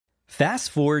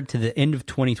Fast forward to the end of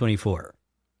 2024.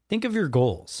 Think of your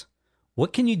goals.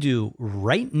 What can you do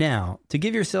right now to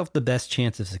give yourself the best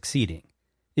chance of succeeding?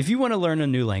 If you want to learn a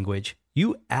new language,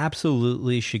 you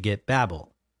absolutely should get Babbel.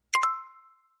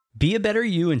 Be a better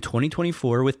you in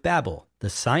 2024 with Babbel, the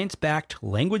science-backed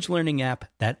language learning app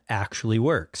that actually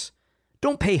works.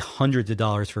 Don't pay hundreds of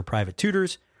dollars for private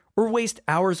tutors or waste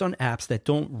hours on apps that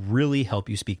don't really help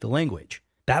you speak the language.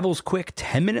 Babbel's quick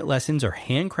 10-minute lessons are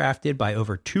handcrafted by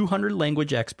over 200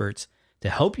 language experts to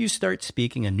help you start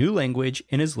speaking a new language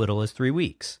in as little as 3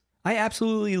 weeks. I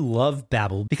absolutely love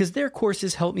Babbel because their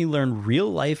courses help me learn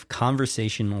real-life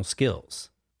conversational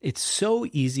skills. It's so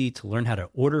easy to learn how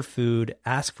to order food,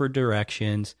 ask for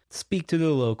directions, speak to the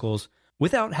locals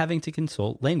without having to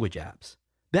consult language apps.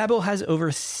 Babbel has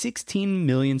over 16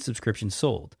 million subscriptions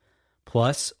sold.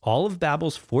 Plus, all of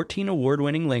Babbel's 14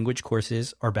 award-winning language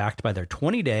courses are backed by their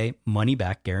 20-day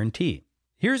money-back guarantee.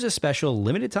 Here's a special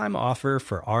limited-time offer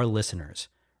for our listeners.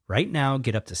 Right now,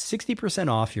 get up to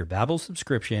 60% off your Babbel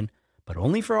subscription, but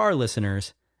only for our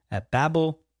listeners at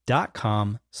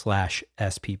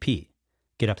babbel.com/SPP.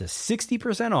 Get up to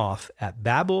 60% off at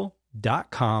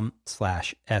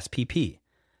babbel.com/SPP.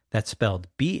 That's spelled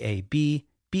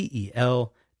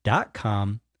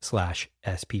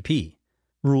BABBEL.com/SPP.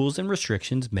 Rules and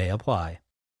restrictions may apply.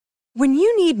 When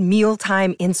you need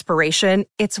mealtime inspiration,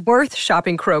 it's worth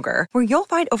shopping Kroger, where you'll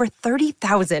find over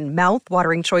 30,000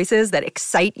 mouth-watering choices that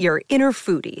excite your inner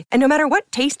foodie. And no matter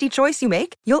what tasty choice you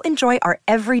make, you'll enjoy our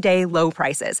everyday low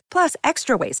prices, plus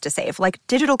extra ways to save, like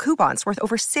digital coupons worth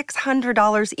over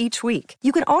 $600 each week.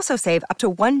 You can also save up to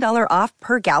 $1 off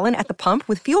per gallon at the pump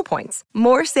with fuel points.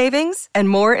 More savings and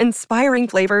more inspiring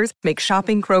flavors make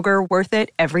shopping Kroger worth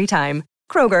it every time.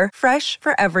 Kroger, fresh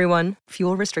for everyone.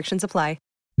 Fuel restrictions apply.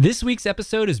 This week's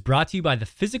episode is brought to you by the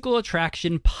Physical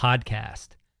Attraction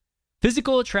Podcast.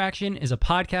 Physical Attraction is a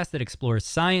podcast that explores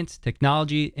science,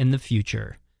 technology, and the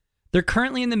future. They're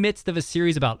currently in the midst of a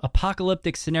series about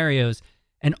apocalyptic scenarios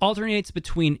and alternates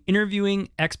between interviewing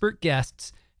expert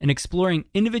guests and exploring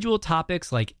individual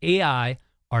topics like AI,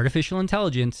 artificial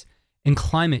intelligence, and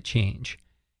climate change.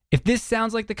 If this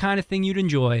sounds like the kind of thing you'd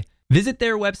enjoy, visit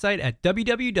their website at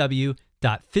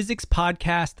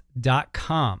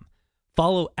www.physicspodcast.com.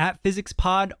 Follow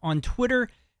 @PhysicsPod on Twitter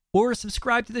or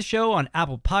subscribe to the show on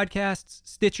Apple Podcasts,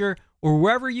 Stitcher, or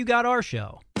wherever you got our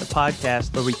show. The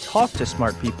podcast where we talk to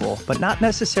smart people, but not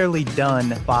necessarily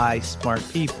done by smart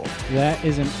people. That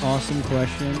is an awesome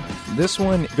question. This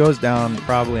one goes down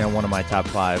probably on one of my top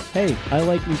 5. Hey, I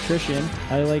like nutrition.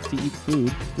 I like to eat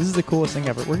food. This is the coolest thing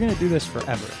ever. We're going to do this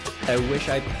forever. I wish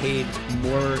I paid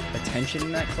more attention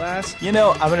in that class. You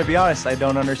know, I'm going to be honest, I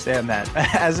don't understand that.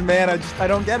 As a man, I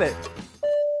don't get it.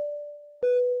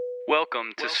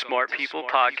 Welcome to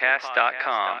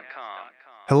smartpeoplepodcast.com.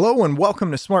 Hello and welcome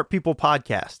to Smart People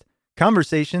Podcast,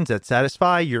 conversations that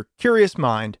satisfy your curious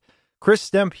mind. Chris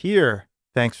Stemp here.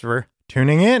 Thanks for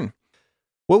tuning in.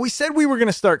 Well, we said we were going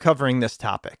to start covering this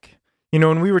topic. You know,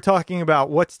 when we were talking about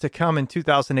what's to come in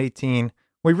 2018,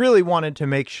 we really wanted to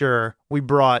make sure we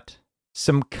brought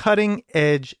some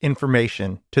cutting-edge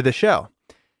information to the show.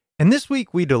 And this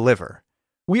week we deliver.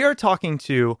 We are talking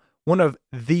to one of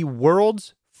the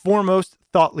world's foremost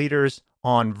thought leaders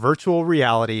on virtual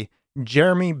reality,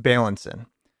 Jeremy Bailenson.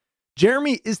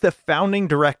 Jeremy is the founding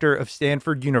director of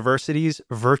Stanford University's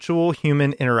Virtual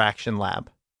Human Interaction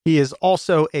Lab. He is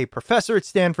also a professor at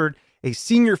Stanford, a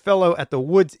senior fellow at the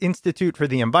Woods Institute for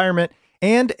the Environment,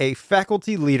 and a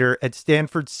faculty leader at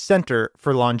Stanford's Center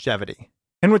for Longevity.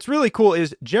 And what's really cool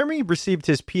is Jeremy received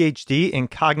his PhD in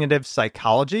cognitive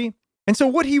psychology. And so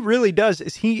what he really does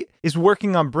is he is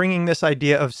working on bringing this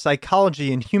idea of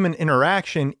psychology and human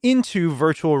interaction into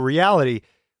virtual reality,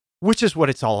 which is what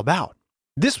it's all about.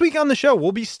 This week on the show,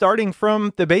 we'll be starting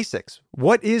from the basics.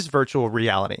 What is virtual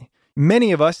reality?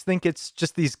 Many of us think it's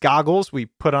just these goggles we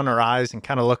put on our eyes and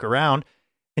kind of look around.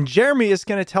 And Jeremy is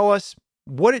going to tell us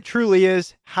what it truly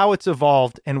is, how it's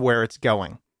evolved, and where it's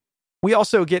going. We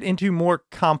also get into more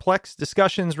complex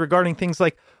discussions regarding things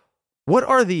like, what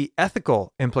are the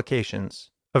ethical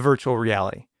implications of virtual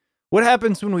reality? What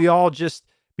happens when we all just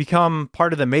become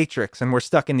part of the matrix and we're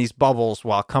stuck in these bubbles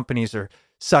while companies are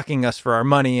sucking us for our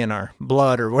money and our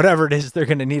blood or whatever it is they're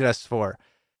going to need us for?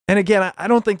 And again, I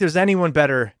don't think there's anyone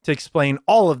better to explain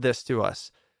all of this to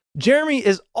us. Jeremy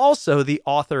is also the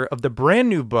author of the brand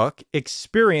new book,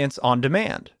 Experience on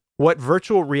Demand: What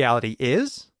Virtual Reality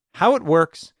Is, How It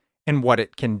Works, and What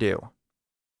It Can Do.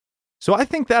 So I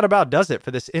think that about does it for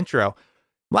this intro.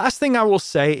 Last thing I will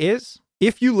say is,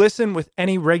 if you listen with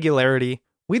any regularity,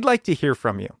 we'd like to hear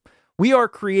from you. We are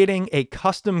creating a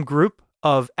custom group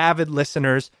of avid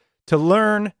listeners to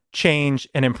learn change,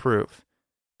 and improve.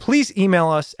 Please email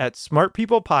us at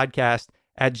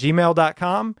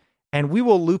smartpeoplepodcast@gmail.com, and we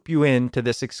will loop you into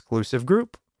this exclusive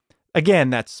group. Again,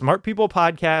 that's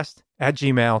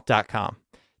smartpeoplepodcast@gmail.com.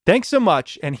 Thanks so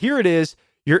much, and here it is,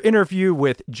 your interview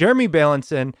with Jeremy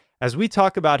Bailenson as we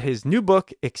talk about his new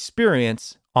book,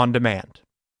 Experience on Demand.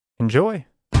 Enjoy.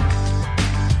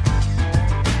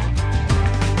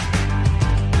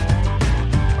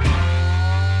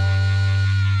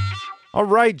 All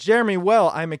right, Jeremy,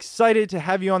 well, I'm excited to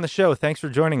have you on the show. Thanks for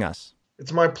joining us.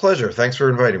 It's my pleasure. Thanks for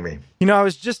inviting me. You know, I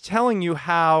was just telling you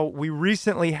how we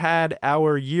recently had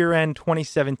our year-end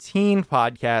 2017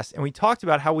 podcast, and we talked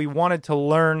about how we wanted to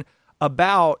learn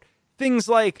about things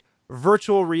like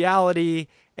virtual reality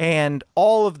and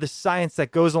all of the science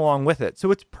that goes along with it. So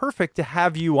it's perfect to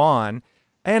have you on.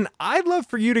 And I'd love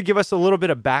for you to give us a little bit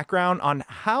of background on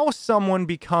how someone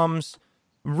becomes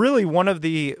really one of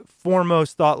the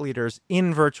foremost thought leaders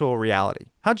in virtual reality.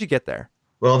 How'd you get there?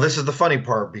 Well, this is the funny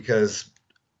part, because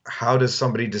how does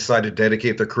somebody decide to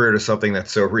dedicate their career to something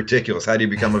that's so ridiculous? How do you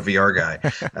become a VR guy?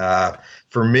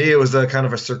 For me, it was a kind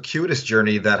of a circuitous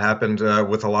journey that happened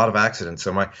with a lot of accidents.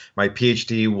 So my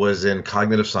PhD was in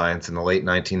cognitive science in the late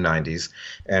 1990s,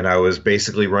 and I was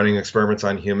basically running experiments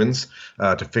on humans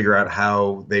to figure out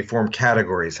how they form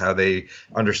categories, how they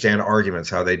understand arguments,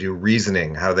 how they do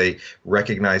reasoning, how they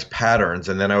recognize patterns.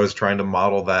 And then I was trying to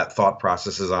model that thought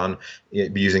processes on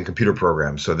using computer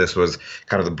programs. So this was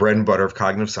kind of the bread and butter of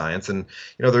cognitive science. And,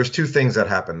 there's two things that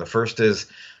happen. The first is,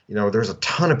 there's a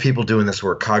ton of people doing this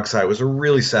work. Cog sci was a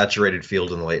really saturated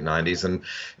field in the late 90s. And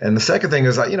the second thing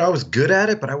is, I was good at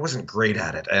it, but I wasn't great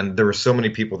at it. And there were so many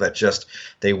people that just,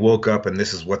 they woke up and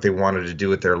this is what they wanted to do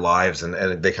with their lives.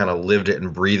 And they kind of lived it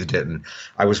and breathed it. And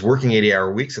I was working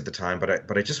 80-hour weeks at the time,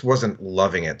 but I just wasn't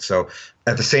loving it. So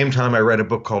at the same time, I read a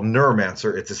book called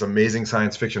Neuromancer. It's this amazing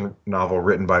science fiction novel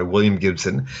written by William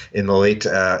Gibson in the late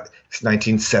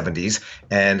 1970s,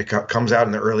 and it comes out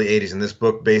in the early 80s. And this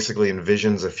book basically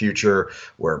envisions a future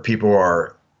where people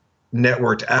are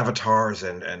networked avatars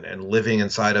and living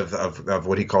inside of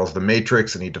what he calls the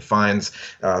matrix, and he defines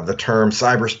the term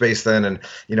cyberspace then. And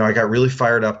I got really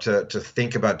fired up to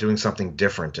think about doing something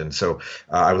different. And so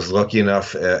I was lucky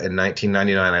enough in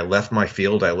 1999, I left my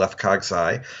field, I left Cog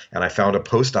Sci, and I found a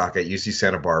postdoc at UC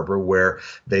Santa Barbara where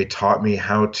they taught me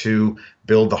how to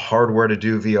build the hardware to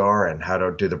do VR and how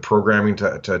to do the programming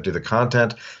to do the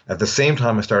content. At the same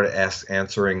time, I started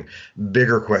answering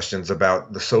bigger questions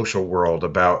about the social world,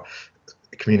 about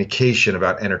communication,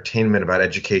 about entertainment, about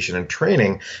education and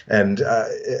training. And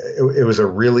it was a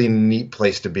really neat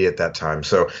place to be at that time.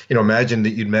 So, imagine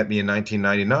that you'd met me in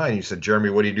 1999. You said,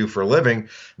 Jeremy, what do you do for a living?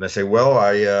 And I say, well,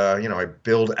 I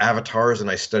build avatars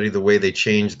and I study the way they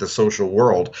change the social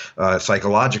world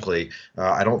psychologically.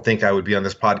 I don't think I would be on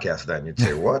this podcast then. You'd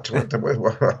say, what?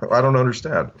 I don't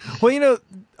understand. Well,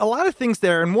 a lot of things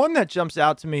there. And one that jumps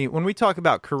out to me when we talk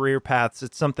about career paths,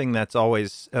 it's something that's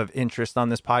always of interest on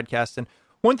this podcast. And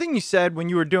one thing you said when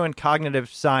you were doing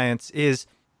cognitive science is,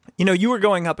 you were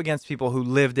going up against people who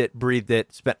lived it, breathed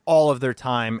it, spent all of their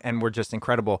time, and were just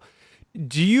incredible.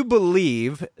 Do you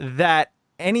believe that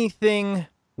anything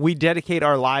we dedicate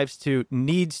our lives to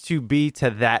needs to be to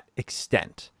that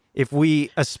extent if we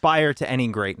aspire to any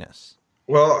greatness?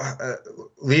 Well,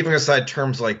 leaving aside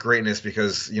terms like greatness,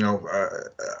 because,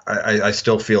 I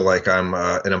still feel like I'm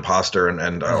an imposter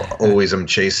and always am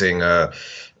chasing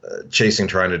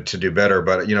trying to do better.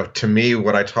 But, to me,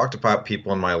 what I talked about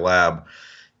people in my lab,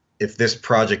 if this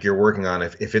project you're working on,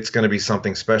 if it's going to be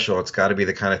something special, it's got to be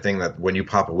the kind of thing that when you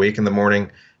pop awake in the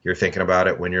morning, you're thinking about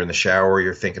it. When you're in the shower,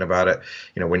 you're thinking about it.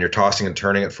 When you're tossing and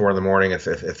turning at 4 a.m,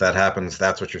 if that happens,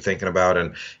 that's what you're thinking about.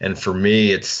 And for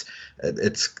me,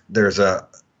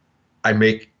 I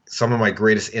make some of my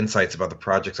greatest insights about the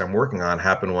projects I'm working on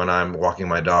happen when I'm walking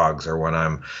my dogs or when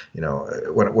I'm,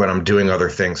 when I'm doing other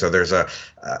things. So there's a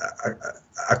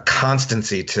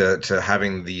constancy to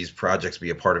having these projects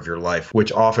be a part of your life,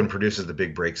 which often produces the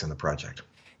big breaks in the project.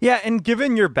 Yeah, and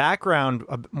given your background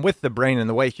with the brain and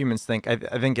the way humans think, I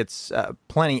think it's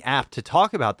plenty apt to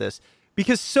talk about this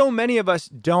because so many of us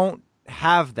don't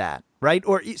have that, right?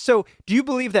 Or so do you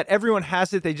believe that everyone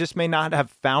has it, they just may not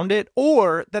have found it,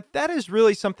 or that is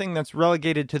really something that's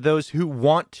relegated to those who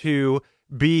want to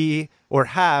be or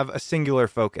have a singular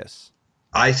focus?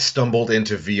 I stumbled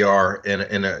into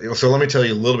VR so let me tell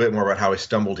you a little bit more about how I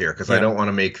stumbled here, because I don't want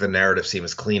to make the narrative seem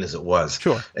as clean as it was.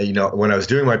 Sure. When I was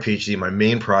doing my PhD, my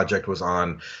main project was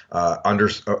on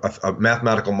a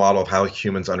mathematical model of how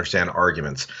humans understand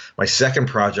arguments. My second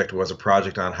project was a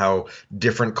project on how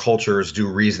different cultures do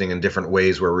reasoning in different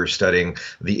ways, where we were studying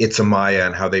the Itza-Maya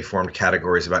and how they formed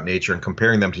categories about nature and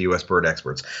comparing them to U.S. bird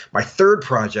experts. My third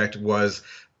project was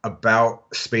about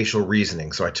spatial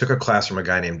reasoning. So I took a class from a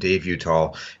guy named Dave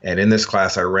Utall, and in this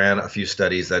class I ran a few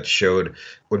studies that showed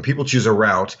when people choose a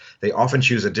route, they often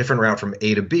choose a different route from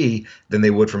A to B than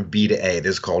they would from B to A.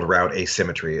 This is called route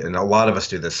asymmetry, and a lot of us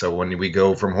do this. So when we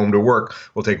go from home to work,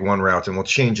 we'll take one route and we'll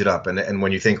change it up. And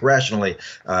when you think rationally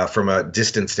from a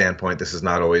distance standpoint, this is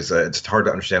not always, it's hard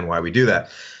to understand why we do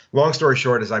that. Long story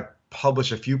short is I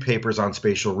published a few papers on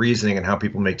spatial reasoning and how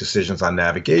people make decisions on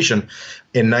navigation.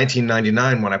 In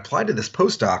 1999, when I applied to this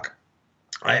postdoc,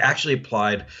 I actually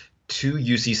applied to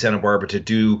UC Santa Barbara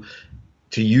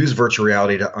to use virtual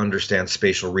reality to understand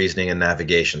spatial reasoning and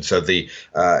navigation. So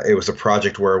it was a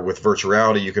project where with virtual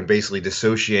reality, you can basically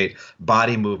dissociate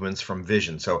body movements from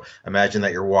vision. So imagine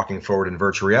that you're walking forward in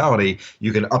virtual reality.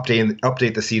 You can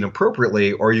update the scene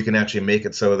appropriately, or you can actually make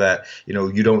it so that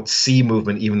you don't see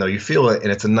movement even though you feel it.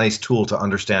 And it's a nice tool to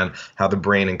understand how the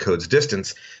brain encodes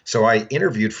distance. So I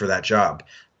interviewed for that job.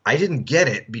 I didn't get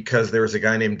it because there was a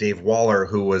guy named Dave Waller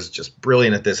who was just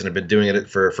brilliant at this and had been doing it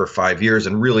for 5 years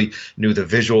and really knew the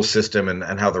visual system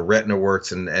and how the retina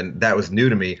works. And that was new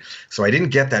to me. So I didn't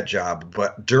get that job.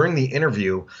 But during the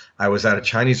interview, I was at a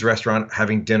Chinese restaurant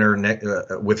having dinner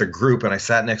with a group, and I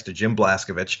sat next to Jim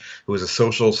Blaskovich, who was a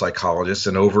social psychologist,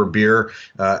 and over beer,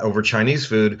 over Chinese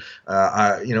food,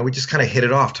 we just kind of hit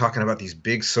it off talking about these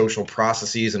big social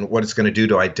processes and what it's going to do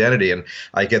to identity. And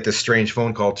I get this strange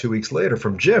phone call 2 weeks later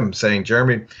from Jim saying,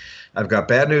 Jeremy, I've got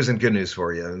bad news and good news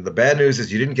for you. And the bad news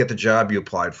is you didn't get the job you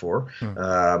applied for.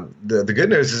 The good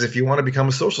news is if you want to become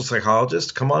a social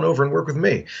psychologist, come on over and work with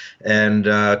me. And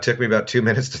it took me about 2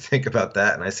 minutes to think about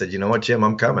that. And I said, you know what, Jim,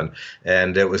 I'm coming.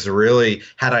 And it was really,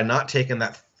 had I not taken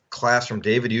that class from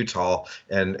David Utall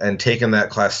and taken that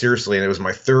class seriously, and it was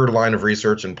my third line of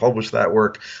research and published that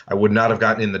work, I would not have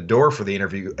gotten in the door for the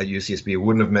interview at UCSB. I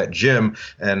wouldn't have met Jim,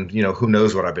 and who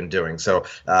knows what I've been doing. So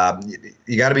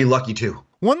you got to be lucky too.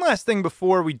 One last thing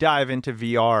before we dive into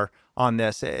VR on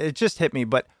this, it just hit me,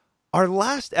 but our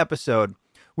last episode,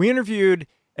 we interviewed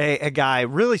a guy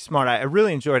really smart. I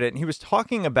really enjoyed it. And he was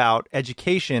talking about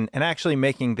education and actually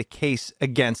making the case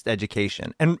against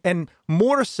education. And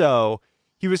more so,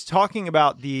 he was talking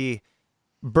about the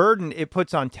burden it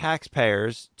puts on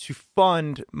taxpayers to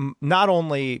fund not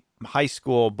only high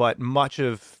school, but much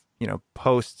of,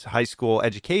 post-high school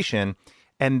education,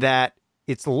 and that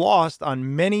it's lost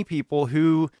on many people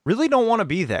who really don't want to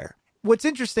be there. What's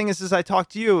interesting is, as I talk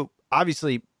to you,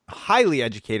 obviously highly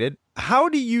educated, how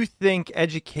do you think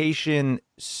education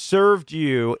served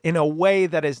you in a way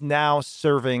that is now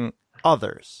serving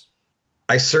others?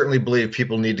 I certainly believe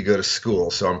people need to go to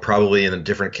school, so I'm probably in a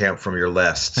different camp from your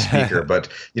last speaker. But,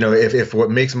 if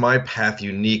what makes my path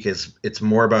unique is it's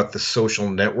more about the social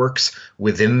networks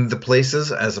within the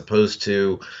places as opposed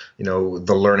to,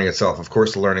 the learning itself. Of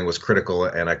course, the learning was critical,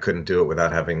 and I couldn't do it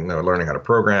without having learning how to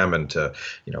program and to,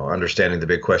 understanding the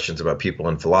big questions about people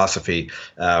and philosophy.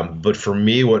 But for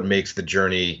me, what makes the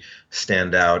journey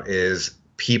stand out is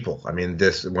people. I mean,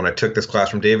 when I took this class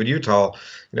from David Utall,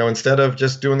 instead of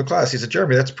just doing the class, he said,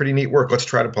 Jeremy, that's pretty neat work. Let's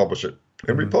try to publish it.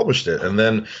 And we published it. And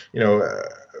then,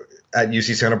 at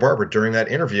UC Santa Barbara, during that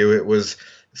interview, it was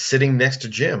sitting next to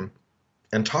Jim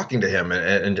and talking to him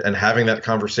and having that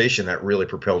conversation that really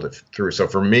propelled it through. So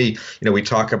for me, we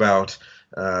talk about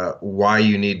why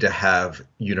you need to have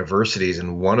universities.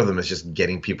 And one of them is just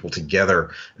getting people together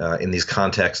in these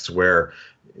contexts where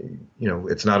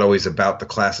it's not always about the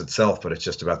class itself, but it's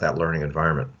just about that learning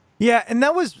environment. Yeah, and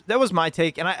that was my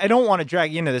take, and I don't want to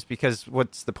drag you into this because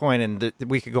what's the point? And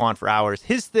we could go on for hours.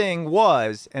 His thing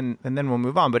was, and then we'll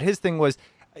move on, but his thing was,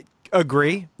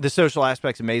 agree, the social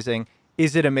aspect's amazing.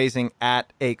 Is it amazing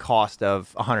at a cost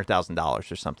of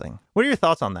 $100,000 or something? What are your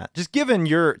thoughts on that? Just given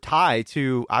your tie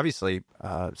to, obviously,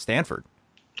 Stanford.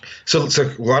 So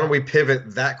why don't we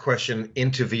pivot that question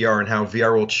into VR and how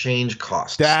VR will change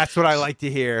costs? That's what I like to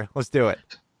hear. Let's do it.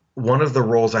 one of the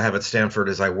roles I have at Stanford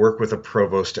is I work with a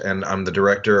provost, and I'm the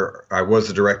director. I was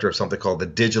the director of something called the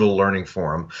Digital Learning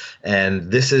Forum.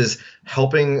 And this is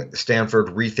helping Stanford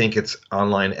rethink its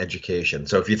online education.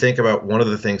 So if you think about one of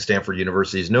the things Stanford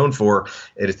University is known for,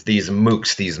 it's these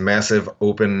MOOCs, these massive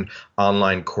open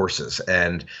online courses.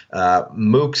 And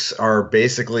MOOCs are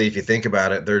basically, if you think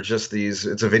about it, they're just these,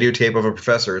 it's a videotape of a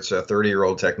professor. It's a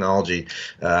 30-year-old technology.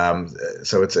 We're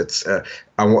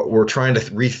trying to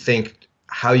rethink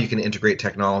how you can integrate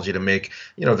technology to make,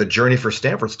 the journey for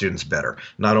Stanford students better,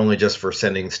 not only just for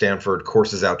sending Stanford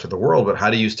courses out to the world, but how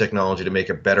to use technology to make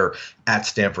it better at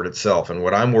Stanford itself. And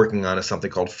what I'm working on is something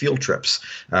called field trips.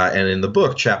 And in the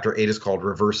book, chapter 8 is called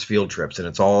Reverse Field Trips. And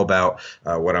it's all about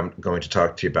what I'm going to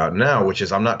talk to you about now, which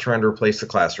is I'm not trying to replace the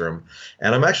classroom.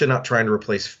 And I'm actually not trying to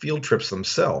replace field trips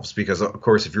themselves, because, of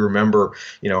course, if you remember,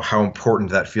 how important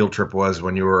that field trip was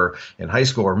when you were in high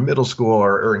school or middle school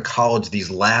or in college, these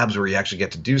labs where you actually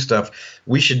get to do stuff,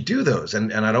 we should do those.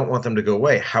 And I don't want them to go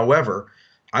away. However,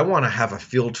 I want to have a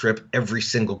field trip every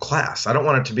single class. I don't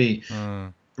want it to be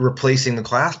replacing the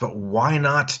class, but why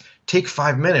not take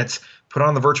 5 minutes, put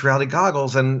on the virtual reality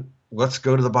goggles, and let's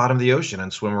go to the bottom of the ocean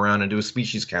and swim around and do a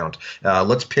species count.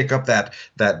 Let's pick up that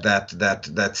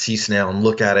sea snail and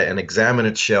look at it and examine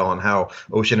its shell and how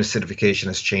ocean acidification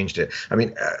has changed it. I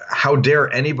mean, how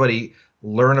dare anybody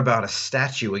learn about a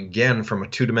statue again from a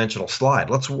two-dimensional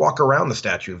slide? Let's walk around the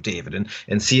statue of David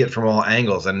and see it from all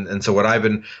angles. And so what I've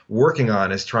been working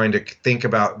on is trying to think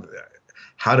about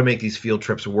how to make these field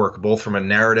trips work, both from a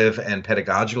narrative and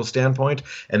pedagogical standpoint,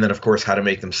 and then, of course, how to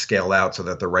make them scale out so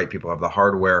that the right people have the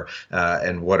hardware,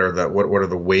 and what are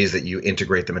the ways that you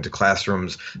integrate them into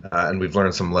classrooms. And we've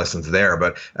learned some lessons there.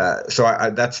 But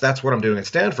that's what I'm doing at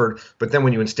Stanford. But then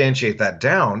when you instantiate that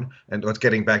down, and let's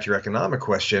getting back to your economic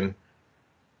question,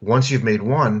 once you've made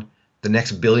one, the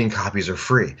next billion copies are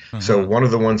free. Mm-hmm. So one of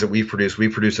the ones that we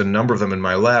produce a number of them in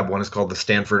my lab. One is called the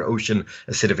Stanford Ocean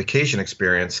Acidification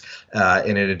Experience.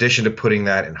 And in addition to putting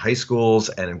that in high schools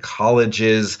and in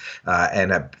colleges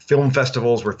and at film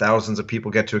festivals where thousands of people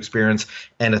get to experience,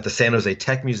 and at the San Jose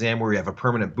Tech Museum where we have a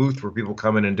permanent booth where people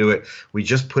come in and do it, we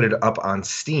just put it up on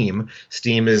Steam.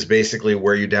 Steam is basically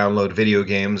where you download video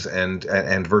games and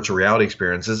virtual reality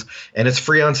experiences, and it's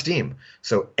free on Steam.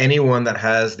 So anyone that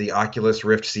has the Oculus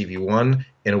Rift CV1,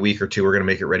 in a week or two, we're going to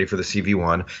make it ready for the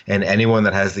CV1. And anyone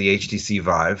that has the HTC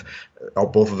Vive,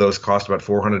 both of those cost about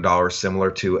 $400, similar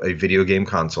to a video game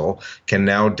console, can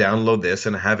now download this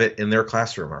and have it in their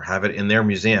classroom or have it in their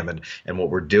museum. And what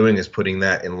we're doing is putting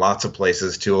that in lots of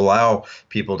places to allow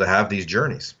people to have these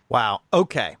journeys. Wow.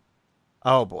 Okay.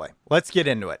 Oh, boy. Let's get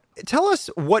into it. Tell us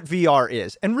what VR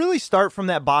is, and really start from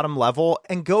that bottom level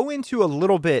and go into a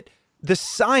little bit the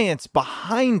science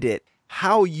behind it,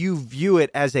 how you view it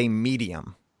as a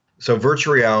medium. So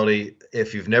virtual reality,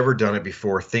 if you've never done it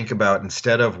before, think about,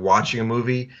 instead of watching a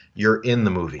movie, you're in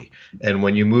the movie. And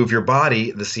when you move your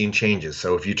body, the scene changes.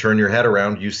 So if you turn your head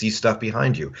around, you see stuff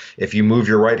behind you. If you move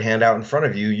your right hand out in front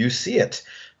of you, you see it.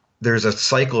 There's a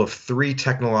cycle of 3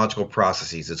 technological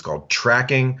processes. It's called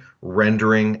tracking,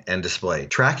 rendering, and display.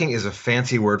 Tracking is a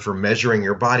fancy word for measuring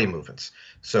your body movements.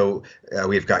 So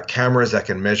we've got cameras that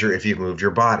can measure if you've moved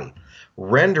your body.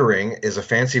 Rendering is a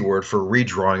fancy word for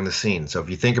redrawing the scene. So if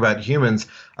you think about humans,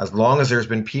 as long as there's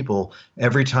been people,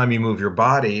 every time you move your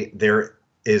body, there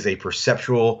is a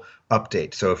perceptual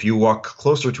update. So if you walk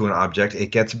closer to an object, it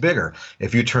gets bigger.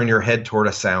 If you turn your head toward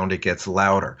a sound, it gets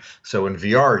louder. So in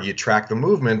VR, you track the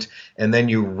movement and then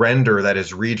you render, that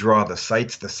is, redraw the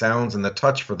sights, the sounds, and the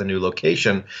touch for the new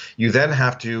location. You then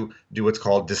have to do what's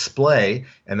called display,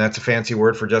 and that's a fancy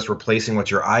word for just replacing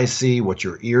what your eyes see, what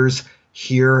your ears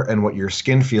hear, and what your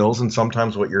skin feels, and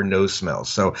sometimes what your nose smells.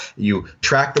 So you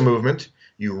track the movement,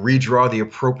 you redraw the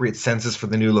appropriate senses for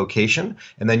the new location,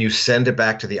 and then you send it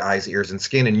back to the eyes, ears, and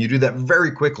skin. And you do that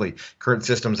very quickly. Current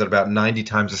systems at about 90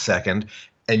 times a second,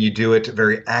 and you do it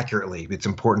very accurately. It's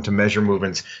important to measure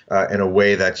movements in a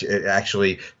way that it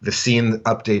actually, the scene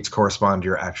updates correspond to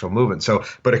your actual movement. So,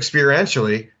 but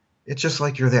experientially, it's just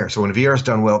like you're there. So when VR is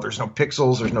done well, there's no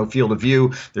pixels, there's no field of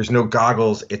view, there's no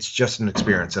goggles. It's just an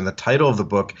experience. And the title of the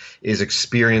book is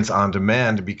Experience on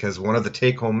Demand, because one of the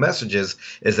take-home messages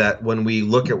is that when we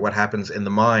look at what happens in the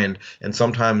mind, and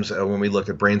sometimes when we look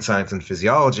at brain science and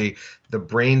physiology, the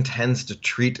brain tends to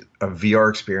treat a VR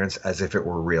experience as if it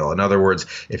were real. In other words,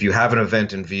 if you have an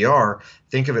event in VR,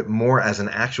 think of it more as an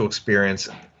actual experience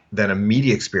than a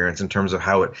media experience in terms of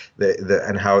how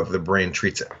how the brain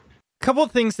treats it. Couple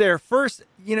of things there. First,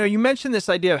 you mentioned this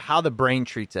idea of how the brain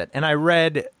treats it. And I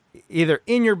read either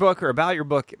in your book or about your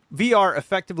book, VR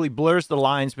effectively blurs the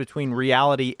lines between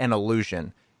reality and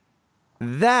illusion.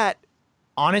 That,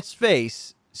 on its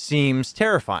face, seems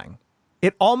terrifying.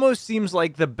 It almost seems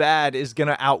like the bad is going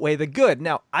to outweigh the good.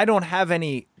 Now, I don't have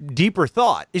any deeper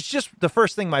thought. It's just the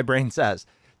first thing my brain says.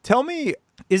 Tell me,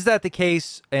 is that the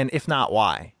case? And if not,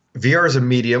 why? VR is a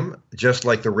medium, just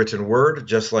like the written word,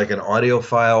 just like an audio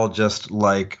file, just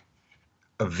like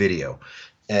a video.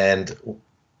 And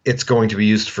it's going to be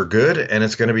used for good, and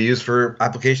it's going to be used for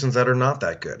applications that are not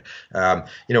that good.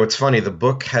 It's funny. The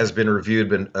book has been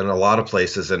reviewed in a lot of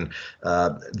places, and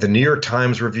the New York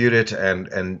Times reviewed it,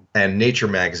 and Nature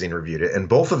magazine reviewed it, and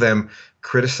both of them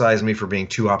criticized me for being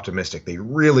too optimistic. They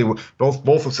really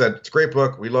both have said it's a great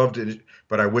book. We loved it,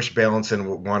 but I wish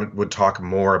Bailenson would talk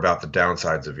more about the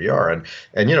downsides of VR.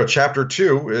 And chapter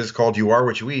 2 is called "You Are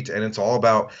What You Eat," and it's all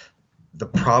about the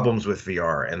problems with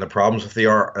VR. And the problems with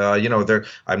VR,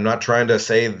 I'm not trying to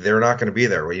say they're not going to be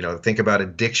there. Think about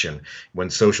addiction, when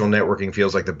social networking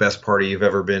feels like the best party you've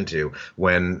ever been to,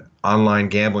 when online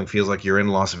gambling feels like you're in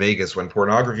Las Vegas, when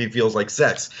pornography feels like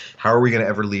sex. How are we going to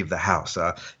ever leave the house?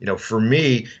 For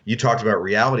me, you talked about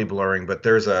reality blurring, but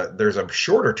there's a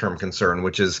shorter term concern,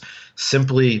 which is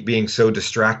simply being so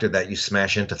distracted that you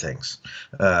smash into things.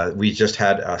 We just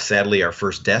had, sadly, our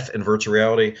first death in virtual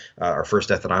reality, our first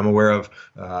death that I'm aware of.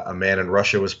 A man in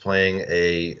Russia was playing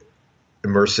a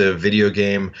immersive video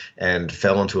game and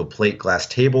fell into a plate glass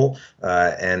table,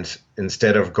 and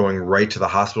instead of going right to the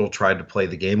hospital, tried to play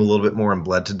the game a little bit more and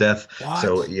bled to death. What?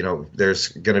 So, there's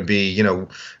going to be,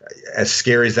 as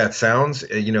scary as that sounds,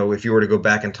 if you were to go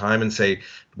back in time and say,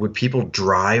 would people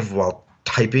drive while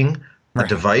typing a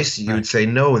device, you would say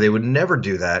no, they would never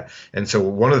do that. And so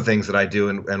one of the things that I do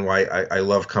and why I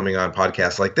love coming on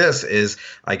podcasts like this is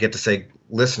I get to say,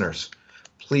 listeners,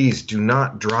 please do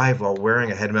not drive while wearing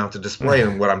a head-mounted display.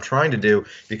 And what I'm trying to do,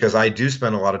 because I do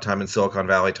spend a lot of time in Silicon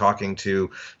Valley talking to,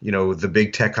 the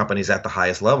big tech companies at the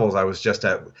highest levels. I was just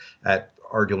at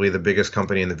arguably the biggest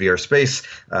company in the VR space.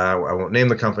 I won't name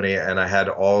the company. And I had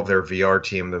all of their VR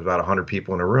team. There's about 100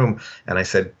 people in a room. And I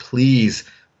said, please,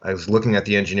 I was looking at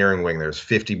the engineering wing. There's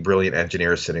 50 brilliant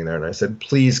engineers sitting there. And I said,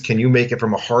 please, can you make it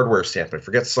from a hardware standpoint?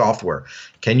 Forget software.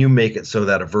 Can you make it so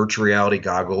that a virtual reality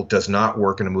goggle does not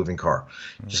work in a moving car?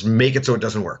 Just make it so it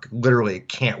doesn't work. Literally, it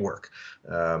can't work.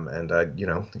 And I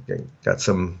got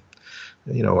some,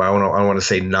 I don't want to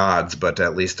say nods, but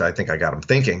at least I think I got them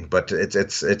thinking. But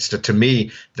it's to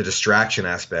me, the distraction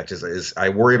aspect is I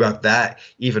worry about that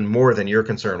even more than your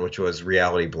concern, which was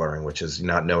reality blurring, which is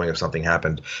not knowing if something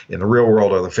happened in the real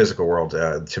world or the physical world.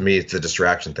 To me, it's the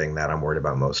distraction thing that I'm worried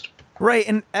about most. Right.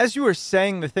 And as you were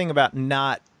saying the thing about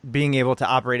not being able to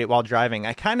operate it while driving,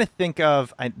 I kind of think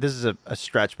of, this is a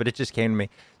stretch, but it just came to me,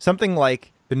 something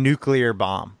like the nuclear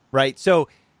bomb, right? So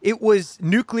it was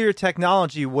nuclear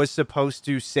technology was supposed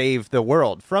to save the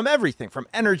world from everything, from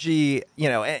energy,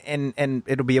 and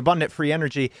it'll be abundant free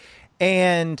energy.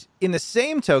 And in the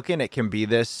same token, it can be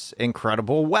this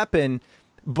incredible weapon,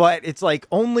 but it's like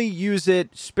only use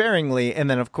it sparingly. And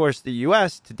then, of course, the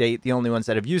U.S. to date, the only ones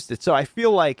that have used it. So I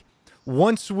feel like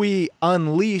once we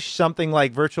unleash something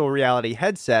like virtual reality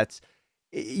headsets,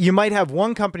 you might have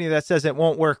one company that says it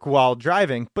won't work while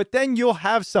driving, but then you'll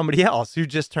have somebody else who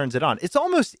just turns it on. It's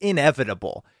almost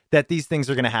inevitable that these things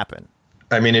are going to happen.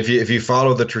 I mean, if you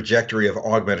follow the trajectory of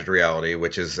augmented reality,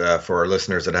 which is for our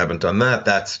listeners that haven't done that,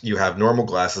 that's you have normal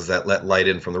glasses that let light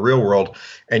in from the real world,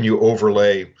 and you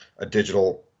overlay a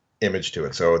digital image to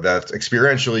it. So that's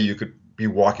experientially, you could be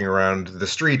walking around the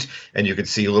street and you could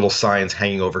see little signs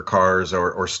hanging over cars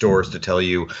or stores to tell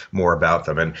you more about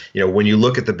them. And when you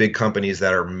look at the big companies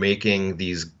that are making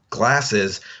these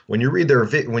glasses, when you read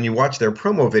when you watch their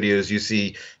promo videos, you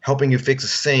see helping you fix a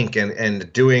sink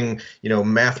and doing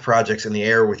math projects in the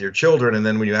air with your children. And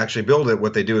then when you actually build it,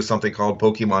 what they do is something called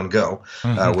Pokemon Go,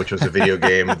 which was a video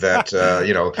game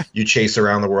that you chase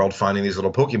around the world finding these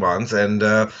little Pokemons, and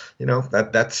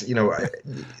that's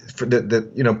for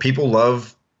the people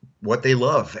love what they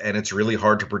love, and it's really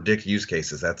hard to predict use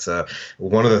cases. That's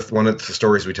one of the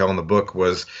stories we tell in the book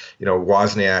was,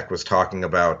 Wozniak was talking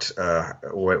about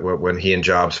when he and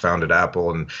Jobs founded Apple,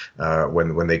 and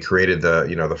when they created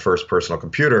the first personal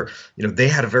computer, they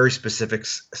had a very specific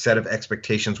set of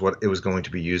expectations what it was going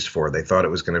to be used for. They thought it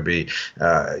was going to be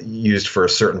used for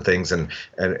certain things,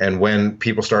 and when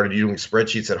people started using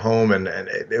spreadsheets at home, and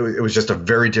it was just a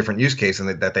very different use case, and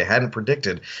that they hadn't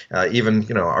predicted. Even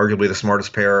arguably the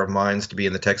smartest pair of minds to be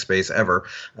in the tech space ever.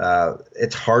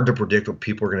 It's hard to predict what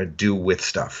people are going to do with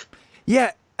stuff.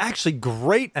 Yeah, actually,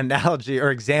 great analogy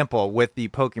or example with the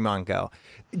Pokemon Go.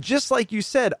 Just like you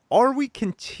said, are we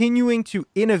continuing to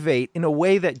innovate in a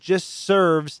way that just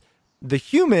serves the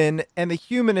human, and the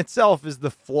human itself is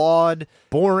the flawed,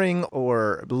 boring,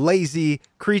 or lazy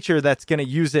creature that's going to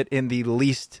use it in the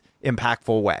least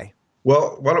impactful way?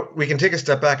 Well, we can take a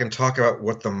step back and talk about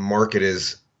what the market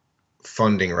is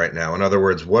funding right now. In other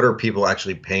words, what are people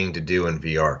actually paying to do in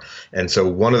VR? And so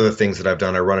one of the things that I've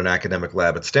done, I run an academic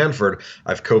lab at Stanford.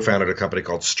 I've co-founded a company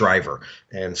called Striver,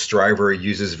 and Striver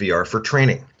uses VR for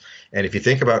training. And if you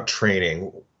think about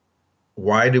training,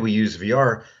 why do we use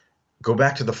VR? Go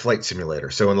back to the flight simulator.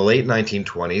 So in the late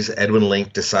 1920s, Edwin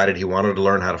Link decided he wanted to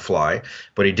learn how to fly,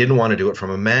 but he didn't want to do it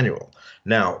from a manual.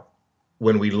 Now,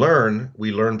 when we learn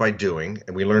by doing,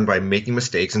 and we learn by making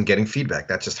mistakes and getting feedback.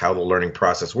 That's just how the learning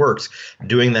process works.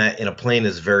 Doing that in a plane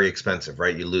is very expensive,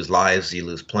 right? You lose lives, you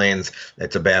lose planes.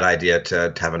 It's a bad idea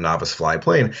to have a novice fly a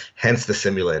plane. Hence the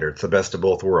simulator. It's the best of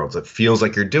both worlds. It feels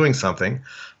like you're doing something,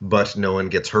 but no one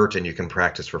gets hurt and you can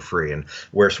practice for free. And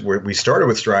where we started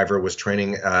with Striver was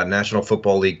training National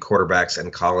Football League quarterbacks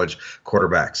and college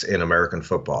quarterbacks in American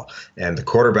football. And the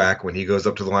quarterback, when he goes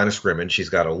up to the line of scrimmage, he's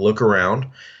got to look around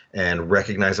and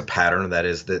recognize a pattern, that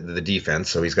is the defense.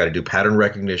 So he's got to do pattern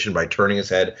recognition by turning his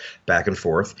head back and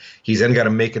forth. He's then got to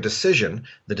make a decision.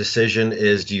 The decision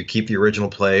is, do you keep the original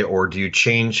play or do you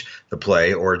change the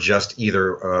play or adjust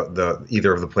either of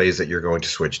the plays that you're going to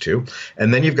switch to?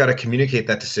 And then you've got to communicate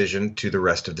that decision to the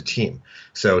rest of the team.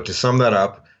 So to sum that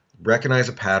up, recognize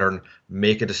a pattern,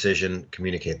 make a decision,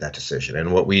 communicate that decision.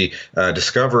 And what we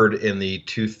discovered in the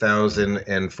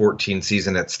 2014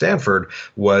 season at Stanford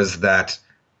was that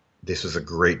this was a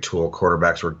great tool.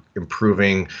 Quarterbacks were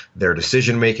improving their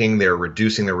decision making. They're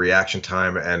reducing their reaction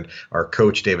time. And our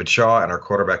coach, David Shaw, and our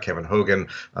quarterback, Kevin Hogan,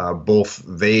 both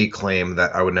they claim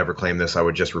that, I would never claim this, I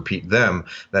would just repeat them,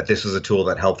 that this was a tool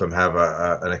that helped them have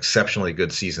an exceptionally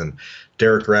good season.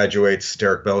 Derek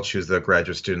Belch, who's the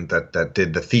graduate student that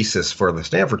did the thesis for the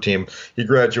Stanford team, he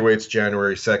graduates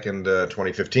January 2nd,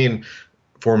 2015.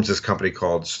 Forms this company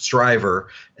called Striver.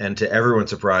 And to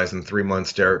everyone's surprise, in 3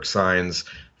 months, Derek signs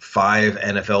 5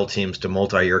 NFL teams to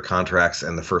multi-year contracts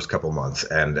in the first couple months.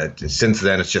 And since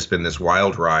then, it's just been this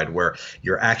wild ride where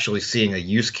you're actually seeing a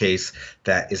use case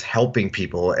that is helping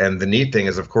people. And the neat thing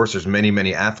is, of course, there's many,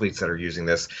 many athletes that are using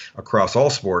this across all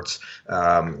sports.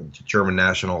 German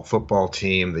national football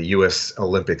team, the U.S.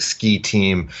 Olympic ski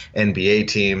team, NBA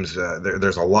teams.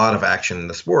 There's a lot of action in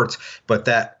the sports, but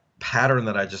that pattern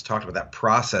that I just talked about, that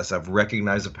process of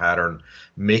recognize a pattern,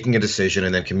 making a decision,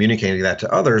 and then communicating that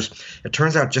to others, it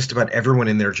turns out just about everyone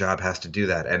in their job has to do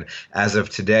that. And as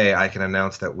of today, I can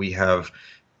announce that we have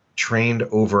trained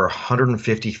over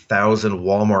 150,000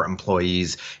 Walmart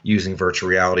employees using virtual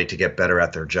reality to get better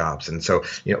at their jobs. And so,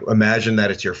 imagine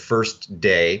that it's your first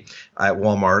day at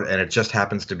Walmart, and it just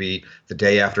happens to be the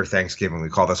day after Thanksgiving. We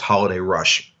call this holiday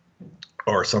rush.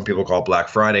 Or some people call it Black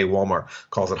Friday. Walmart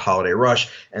calls it Holiday Rush.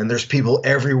 And there's people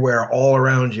everywhere all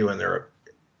around you, and they're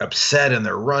upset and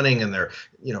they're running and they're,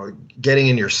 getting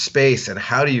in your space. And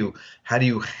how do you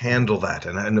handle that?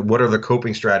 And what are the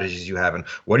coping strategies you have? And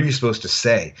what are you supposed to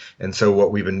say? And so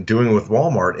what we've been doing with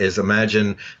Walmart is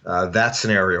imagine that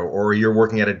scenario, or you're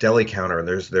working at a deli counter and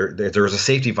there's a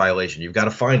safety violation. You've got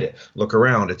to find it, look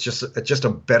around. It's just a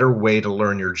better way to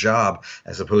learn your job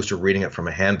as opposed to reading it from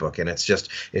a handbook. And it's just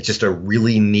a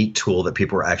really neat tool that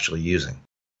people are actually using.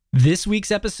 This week's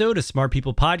episode of Smart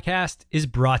People Podcast is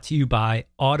brought to you by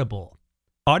Audible.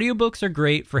 Audiobooks are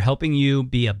great for helping you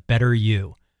be a better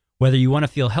you, whether you want to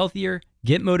feel healthier,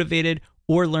 get motivated,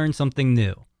 or learn something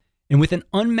new. And with an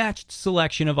unmatched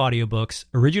selection of audiobooks,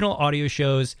 original audio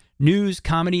shows, news,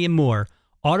 comedy, and more,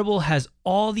 Audible has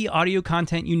all the audio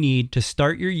content you need to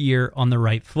start your year on the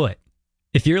right foot.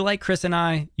 If you're like Chris and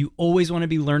I, you always want to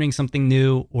be learning something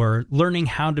new or learning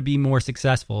how to be more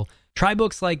successful. Try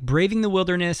books like Braving the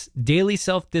Wilderness, Daily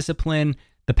Self-Discipline,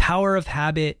 The Power of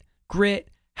Habit, Grit,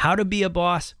 How to Be a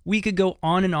Boss. We could go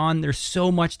on and on. There's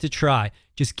so much to try.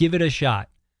 Just give it a shot.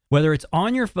 Whether it's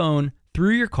on your phone,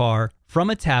 through your car, from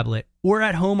a tablet, or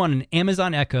at home on an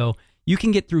Amazon Echo, you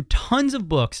can get through tons of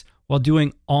books while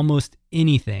doing almost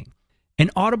anything.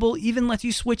 And Audible even lets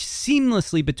you switch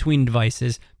seamlessly between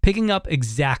devices, picking up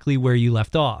exactly where you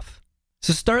left off.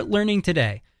 So start learning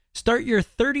today. Start your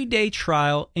 30-day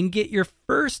trial and get your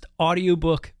first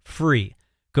audiobook free.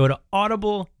 Go to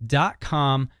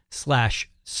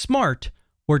audible.com/smart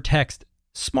or text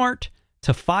SMART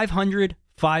to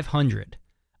 500-500.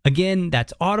 Again,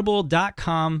 that's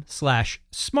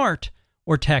audible.com/smart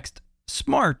or text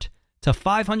SMART to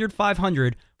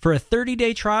 500-500 for a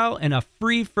 30-day trial and a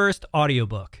free first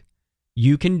audiobook.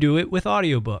 You can do it with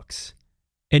audiobooks.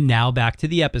 And now back to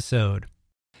the episode.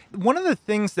 One of the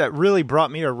things that really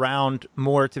brought me around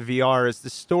more to VR is the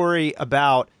story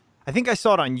about, I think I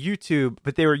saw it on YouTube,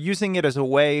 but they were using it as a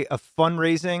way of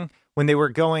fundraising when they were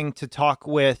going to talk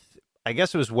with, I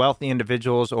guess it was wealthy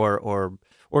individuals or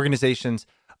organizations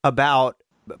about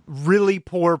really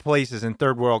poor places in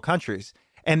third world countries.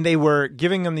 And they were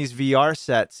giving them these VR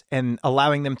sets and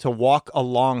allowing them to walk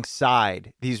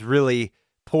alongside these really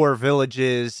poor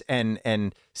villages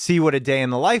and see what a day in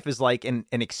the life is like and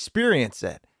experience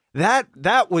it.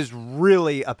 That was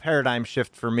really a paradigm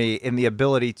shift for me in the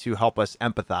ability to help us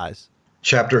empathize.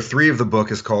 Chapter 3 of the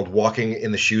book is called Walking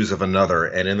in the Shoes of Another.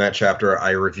 And in that chapter, I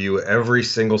review every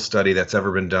single study that's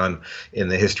ever been done in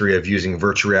the history of using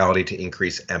virtual reality to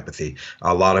increase empathy.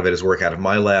 A lot of it is work out of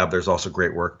my lab. There's also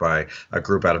great work by a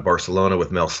group out of Barcelona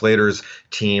with Mel Slater's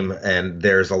team. And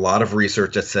there's a lot of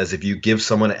research that says if you give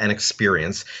someone an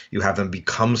experience, you have them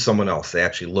become someone else. They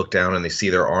actually look down and they see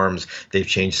their arms, they've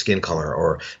changed skin color,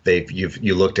 or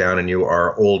you look down and you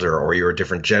are older, or you're a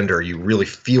different gender. You really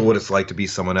feel what it's like to be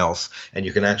someone else. And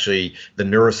you can actually, the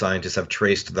neuroscientists have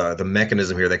traced the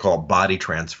mechanism here. They call it body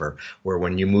transfer, where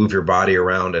when you move your body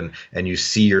around and you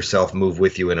see yourself move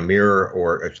with you in a mirror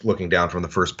or looking down from the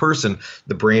first person,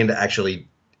 the brain actually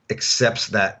accepts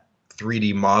that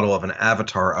 3D model of an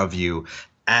avatar of you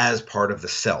as part of the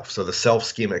self. So the self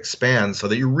schema expands so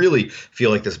that you really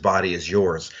feel like this body is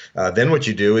yours. Then what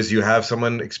you do is you have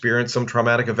someone experience some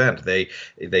traumatic event.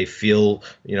 They feel,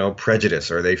 prejudice,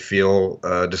 or they feel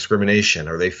discrimination,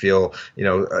 or they feel,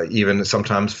 even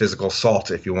sometimes physical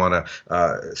assault, if you want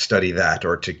to study that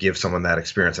or to give someone that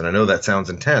experience. And I know that sounds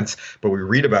intense, but we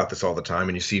read about this all the time,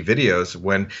 and you see videos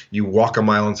when you walk a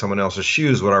mile in someone else's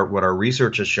shoes. What our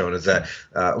research has shown is that,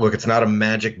 look, it's not a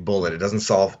magic bullet. It doesn't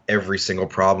solve every single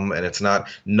problem, and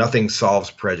nothing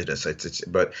solves prejudice.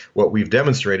 But what we've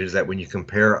demonstrated is that when you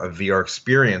compare a VR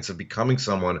experience of becoming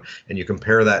someone and you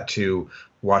compare that to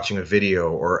watching a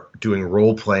video or doing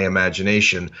role play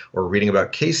imagination or reading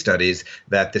about case studies,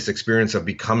 that this experience of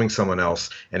becoming someone else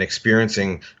and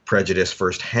experiencing prejudice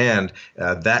firsthand,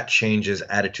 that changes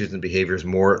attitudes and behaviors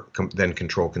more than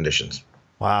control conditions.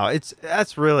 Wow,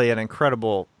 that's really an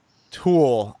incredible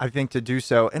tool, I think, to do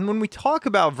so. And when we talk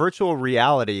about virtual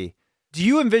reality, do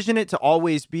you envision it to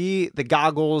always be the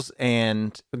goggles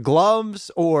and gloves,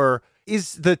 or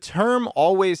is the term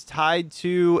always tied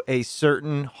to a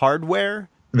certain hardware?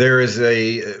 There is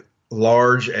a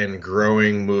large and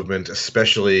growing movement,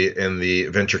 especially in the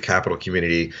venture capital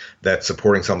community, that's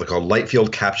supporting something called light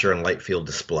field capture and light field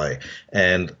display.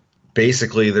 And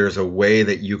basically, there's a way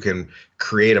that you can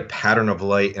create a pattern of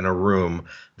light in a room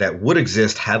that would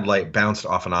exist had light bounced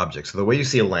off an object. So the way you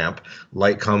see a lamp,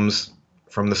 light comes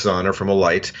from the sun or from a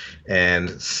light,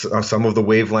 and some of the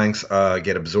wavelengths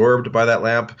get absorbed by that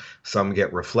lamp, some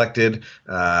get reflected.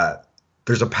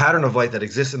 There's a pattern of light that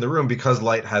exists in the room because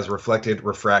light has reflected,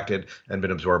 refracted, and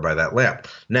been absorbed by that lamp.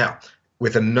 Now,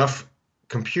 with enough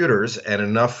computers and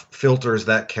enough filters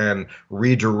that can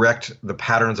redirect the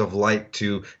patterns of light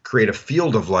to create a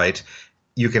field of light,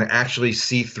 you can actually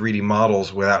see 3D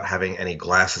models without having any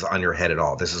glasses on your head at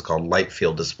all. This is called light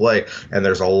field display, and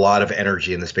there's a lot of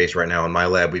energy in the space right now. In my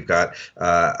lab, we've got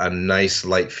a nice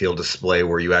light field display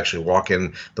where you actually walk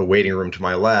in the waiting room to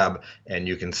my lab, and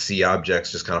you can see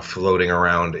objects just kind of floating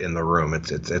around in the room.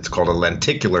 It's called a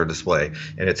lenticular display,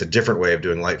 and it's a different way of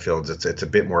doing light fields. It's a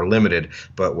bit more limited,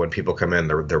 but when people come in,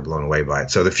 they're blown away by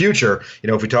it. So the future,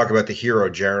 if we talk about the hero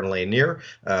Jaron Lanier,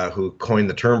 who coined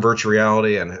the term virtual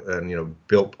reality and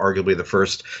built arguably the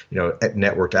first,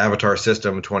 networked avatar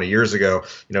system 20 years ago.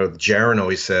 Jaron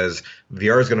always says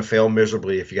VR is going to fail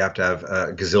miserably if you have to have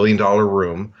a gazillion-dollar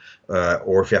room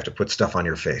or if you have to put stuff on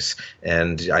your face.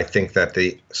 And I think that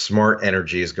the smart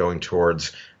energy is going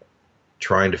towards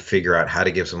trying to figure out how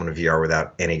to give someone a VR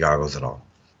without any goggles at all.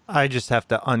 I just have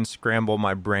to unscramble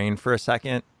my brain for a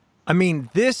second. I mean,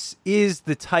 this is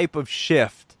the type of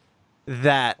shift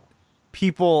that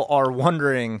people are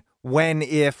wondering when,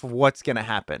 if, what's going to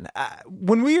happen.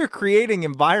 When we are creating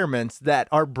environments that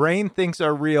our brain thinks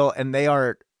are real and they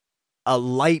are a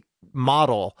light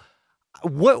model,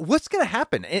 what's going to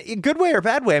happen? In good way or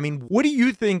bad way? I mean, what do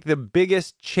you think the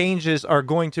biggest changes are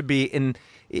going to be in,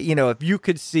 if you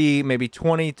could see maybe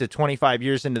 20 to 25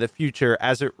 years into the future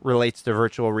as it relates to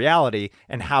virtual reality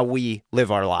and how we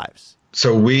live our lives?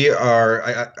 So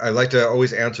I like to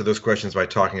always answer those questions by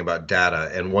talking about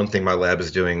data. And one thing my lab is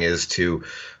doing is to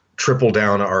triple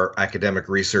down our academic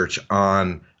research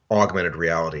on augmented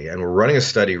reality. And we're running a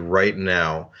study right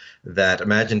now that,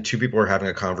 imagine two people are having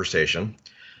a conversation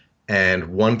and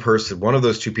one of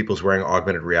those two people is wearing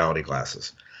augmented reality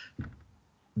glasses.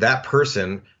 That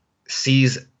person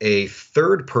sees a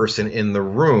third person in the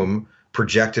room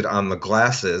projected on the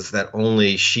glasses that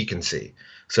only she can see.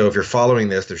 So if you're following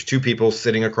this, there's two people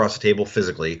sitting across the table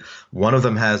physically. One of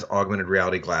them has augmented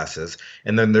reality glasses.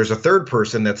 And then there's a third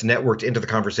person that's networked into the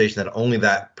conversation that only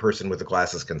that person with the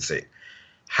glasses can see.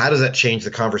 how does that change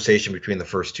the conversation between the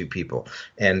first two people?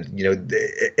 And,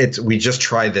 we just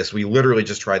tried this. We literally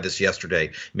just tried this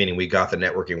yesterday, meaning we got the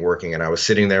networking working. And I was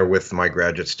sitting there with my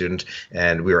graduate student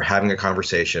and we were having a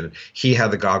conversation. He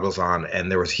had the goggles on and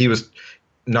he was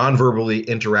non-verbally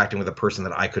interacting with a person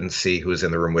that I couldn't see who was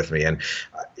in the room with me. And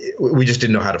we just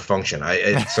didn't know how to function.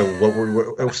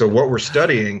 So what we're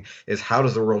studying is how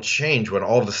does the world change when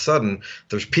all of a sudden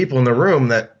there's people in the room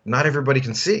that not everybody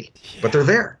can see, but they're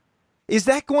there. Is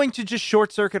that going to just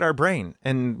short circuit our brain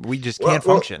and we just can't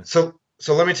function? So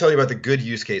let me tell you about the good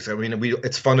use case. I mean,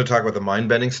 it's fun to talk about the mind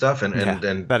bending stuff, and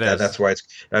that's why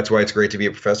it's great to be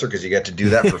a professor, because you get to do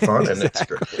that for fun. And it's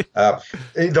great.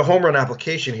 The home run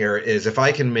application here is if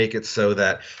I can make it so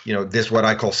that this what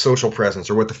I call social presence,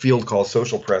 or what the field calls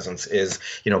social presence, is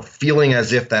feeling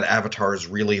as if that avatar is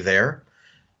really there.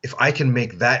 If I can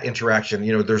make that interaction,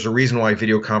 there's a reason why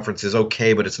video conference is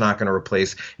okay, but it's not going to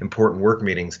replace important work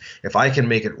meetings. If I can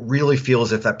make it really feel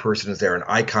as if that person is there and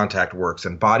eye contact works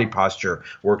and body posture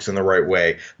works in the right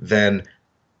way, then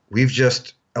we've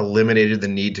just eliminated the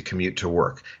need to commute to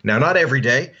work. Now, not every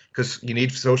day, because you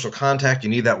need social contact,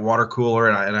 you need that water cooler,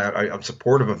 and I'm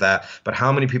supportive of that. But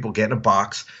how many people get in a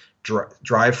box,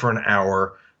 drive for an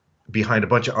hour behind a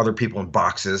bunch of other people in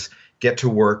boxes, get to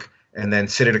work, and then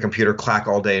sit at a computer, clack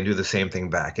all day, and do the same thing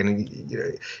back? And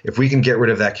if we can get rid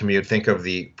of that commute, think of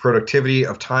the productivity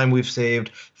of time we've saved,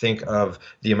 think of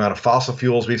the amount of fossil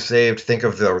fuels we've saved, think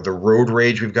of the road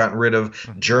rage we've gotten rid of,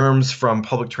 germs from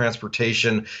public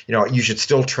transportation. You should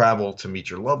still travel to meet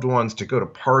your loved ones, to go to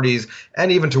parties,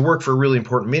 and even to work for really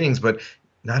important meetings, but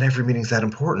not every meeting's that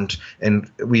important.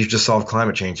 And we've just solved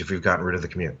climate change if we've gotten rid of the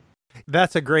commute.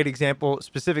 That's a great example,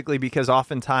 specifically because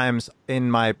oftentimes in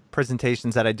my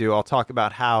presentations that I do, I'll talk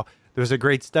about how there was a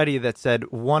great study that said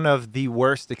one of the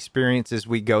worst experiences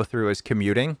we go through is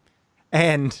commuting.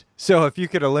 And so if you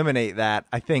could eliminate that,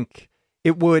 I think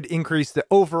it would increase the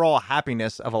overall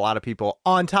happiness of a lot of people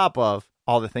on top of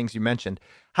all the things you mentioned.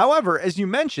 However, as you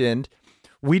mentioned,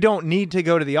 we don't need to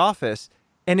go to the office.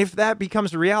 And if that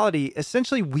becomes a reality,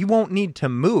 essentially we won't need to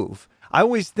move. I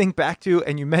always think back to,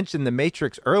 and you mentioned the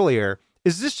Matrix earlier,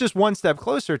 is this just one step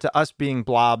closer to us being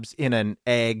blobs in an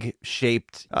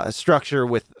egg-shaped structure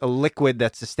with a liquid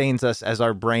that sustains us as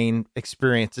our brain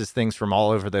experiences things from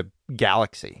all over the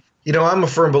galaxy? I'm a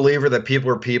firm believer that people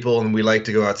are people, and we like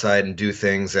to go outside and do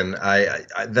things. And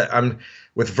I'm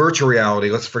with virtual reality.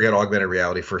 Let's forget augmented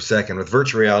reality for a second. With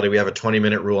virtual reality, we have a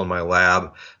 20-minute rule in my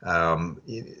lab.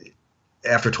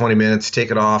 After 20 minutes,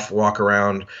 take it off, walk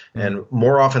around. And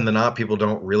more often than not, people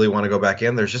don't really want to go back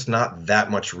in. There's just not that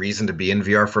much reason to be in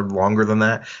VR for longer than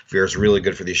that. VR is really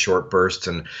good for these short bursts.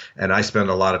 And I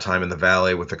spend a lot of time in the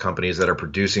Valley with the companies that are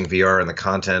producing VR and the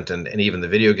content and even the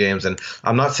video games. And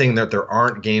I'm not saying that there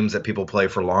aren't games that people play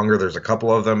for longer. There's a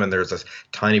couple of them, and there's a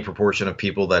tiny proportion of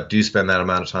people that do spend that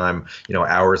amount of time,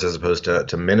 hours as opposed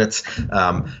to minutes.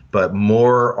 But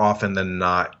more often than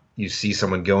not, you see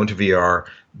someone go into VR,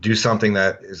 do something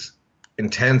that is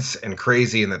intense and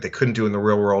crazy and that they couldn't do in the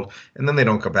real world, and then they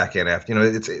don't go back in after.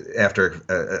 It's after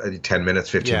 10 minutes,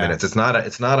 15 minutes. It's not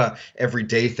a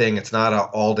everyday thing. It's not a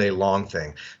all day long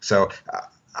thing. So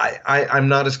I'm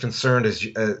not as concerned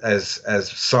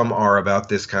as some are about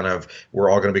this kind of we're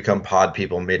all going to become pod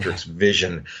people, Matrix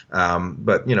vision.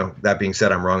 But that being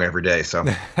said, I'm wrong every day. So.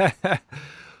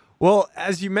 Well,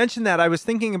 as you mentioned that, I was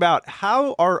thinking about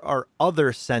how are our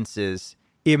other senses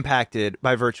impacted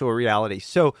by virtual reality?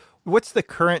 So what's the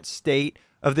current state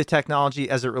of the technology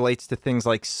as it relates to things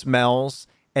like smells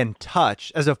and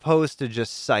touch, as opposed to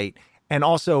just sight? And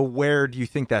also, where do you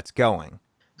think that's going?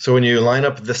 So when you line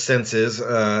up the senses,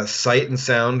 sight and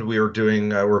sound, we're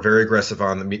very aggressive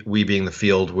on we being the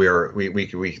field.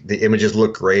 The images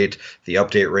look great, the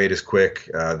update rate is quick,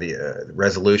 the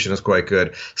resolution is quite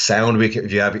good. Sound,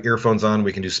 if you have earphones on,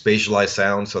 we can do spatialized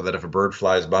sound so that if a bird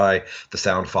flies by, the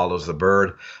sound follows the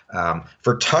bird.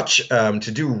 For touch,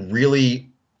 to do really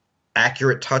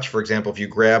accurate touch, for example, if you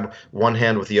grab one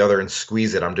hand with the other and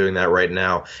squeeze it, I'm doing that right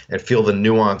now, and feel the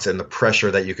nuance and the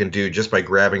pressure that you can do just by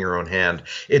grabbing your own hand,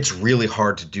 it's really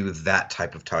hard to do that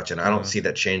type of touch, and I don't see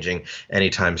that changing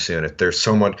anytime soon. There's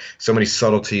so many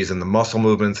subtleties in the muscle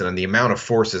movements and in the amount of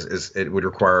force it would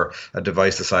require a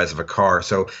device the size of a car.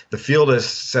 So the field has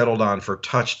settled on for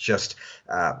touch just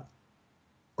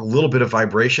a little bit of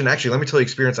vibration. Actually, let me tell you an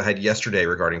experience I had yesterday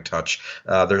regarding touch.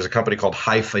 There's a company called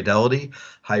High Fidelity.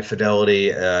 High Fidelity,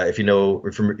 if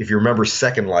you remember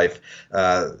Second Life,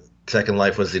 Second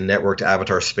Life was the networked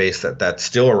avatar space that's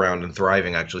still around and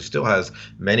thriving. Actually, still has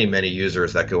many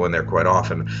users that go in there quite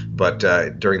often. But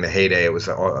during the heyday, it was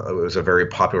a very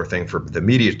popular thing for the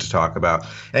media to talk about.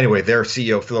 Anyway, their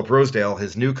CEO Philip Rosedale,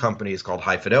 his new company is called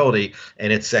High Fidelity,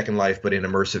 and it's Second Life but in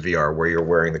immersive VR, where you're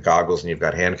wearing the goggles and you've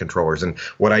got hand controllers. And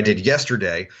what I did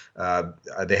yesterday,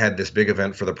 they had this big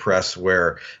event for the press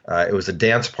where it was a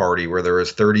dance party where there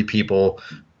was 30 people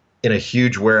in a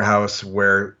huge warehouse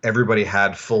where everybody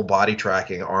had full body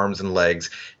tracking, arms and legs,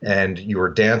 and you were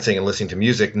dancing and listening to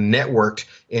music networked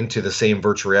into the same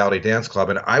virtual reality dance club.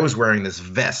 And I was wearing this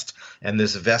vest, and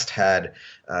this vest had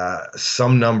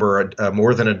some number,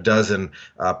 more than a dozen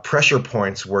pressure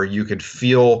points where you could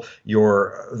feel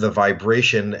the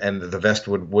vibration, and the vest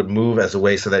would move as a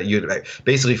way so that you'd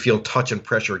basically feel touch and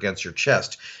pressure against your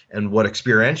chest. And what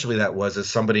experientially that was is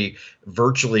somebody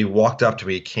virtually walked up to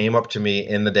me, came up to me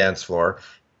in the dance floor,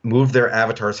 moved their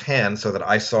avatar's hand so that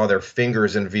I saw their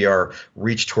fingers in VR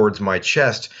reach towards my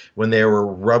chest. When they were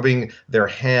rubbing their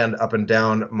hand up and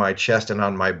down my chest and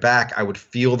on my back, I would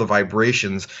feel the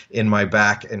vibrations in my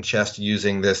back and chest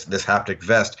using this haptic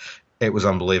vest. It was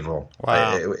unbelievable.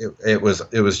 Wow. It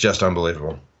was just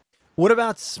unbelievable. What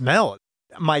about smell?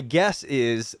 My guess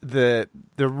is the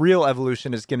real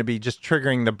evolution is going to be just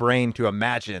triggering the brain to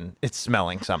imagine it's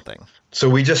smelling something. So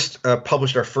we just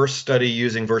published our first study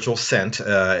using virtual scent.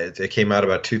 It came out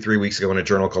about 2-3 weeks ago in a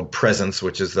journal called Presence,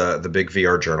 which is the big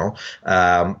VR journal.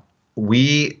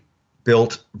 We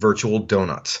built virtual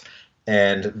donuts.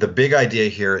 And the big idea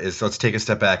here is, let's take a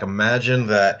step back. Imagine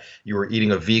that you were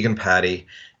eating a vegan patty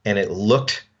and it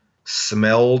looked,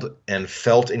 smelled, and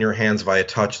felt in your hands via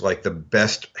touch like the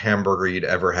best hamburger you'd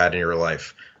ever had in your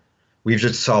life. We've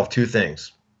just solved two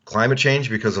things: climate change,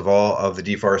 because of all of the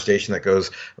deforestation that goes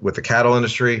with the cattle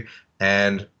industry,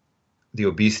 and the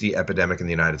obesity epidemic in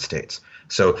the United States.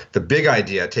 So the big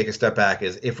idea, take a step back,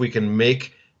 is if we can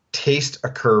make taste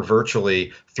occur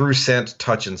virtually through scent,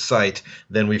 touch, and sight,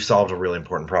 then we've solved a really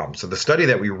important problem. So the study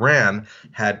that we ran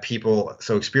had people,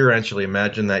 so experientially,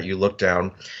 imagine that you look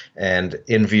down and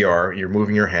in VR, you're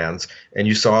moving your hands and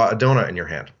you saw a donut in your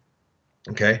hand.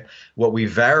 Okay. What we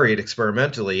varied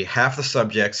experimentally, half the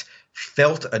subjects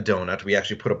felt a donut. We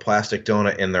actually put a plastic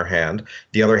donut in their hand.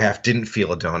 The other half didn't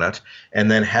feel a donut.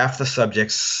 And then half the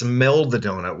subjects smelled the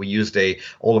donut. We used a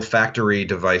olfactory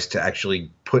device to actually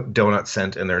put donut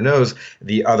scent in their nose.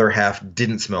 The other half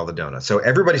didn't smell the donut. So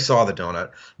everybody saw the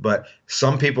donut, but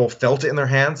some people felt it in their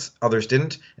hands, others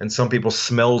didn't, and some people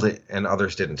smelled it and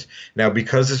others didn't. Now,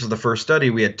 because this was the first study,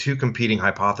 we had two competing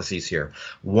hypotheses here.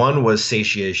 One was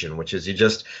satiation, which is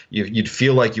you'd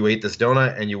feel like you ate this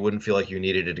donut and you wouldn't feel like you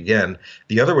needed it again.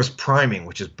 The other was priming,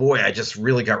 which is, boy, I just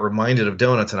really got reminded of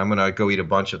donuts and I'm going to go eat a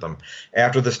bunch of them.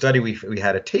 After the study, we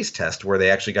had a taste test where they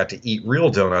actually got to eat real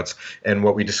donuts, and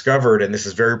what we discovered, and this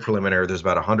is very preliminary, there's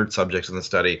about 100 subjects in the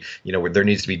study, there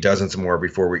needs to be dozens more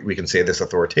before we can say this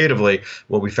authoritatively.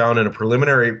 What we found in a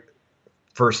preliminary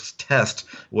first test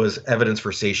was evidence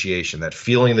for satiation, that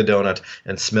feeling the donut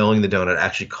and smelling the donut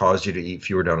actually caused you to eat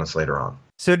fewer donuts later on.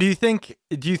 So do you think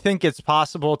it's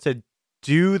possible to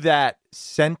do that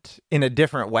scent in a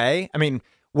different way? I mean,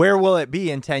 where will it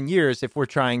be in 10 years if we're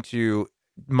trying to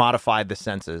modify the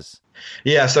senses?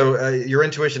 Yeah, so your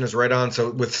intuition is right on.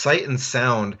 So with sight and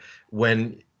sound,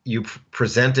 when you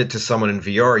present it to someone in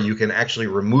VR, you can actually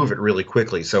remove it really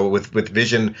quickly. So with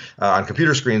vision on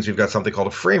computer screens, we've got something called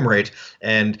a frame rate,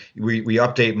 and we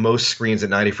update most screens at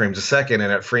 90 frames a second.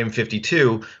 And at frame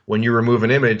 52, when you remove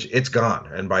an image, it's gone.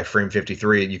 And by frame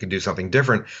 53, you can do something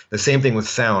different. The same thing with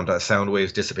sound. Sound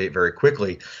waves dissipate very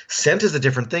quickly. Scent is a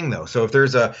different thing, though. So if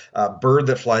there's a bird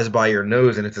that flies by your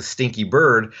nose and it's a stinky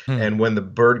bird, and when the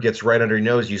bird gets right under your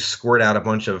nose, you squirt out a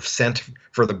bunch of scent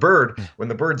for the bird. When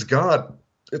the bird's gone,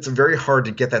 it's very hard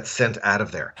to get that scent out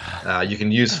of there. You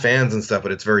can use fans and stuff,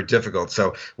 but it's very difficult.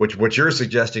 So what you're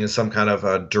suggesting is some kind of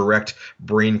a direct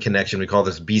brain connection. We call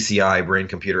this BCI,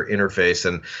 brain-computer interface.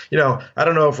 And, I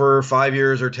don't know, for 5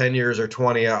 years or 10 years or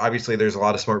 20, obviously there's a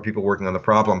lot of smart people working on the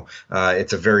problem.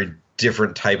 It's a very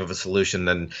different type of a solution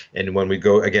and when we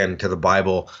go again to the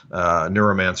Bible,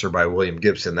 Neuromancer by William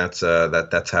Gibson, that's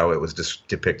how it was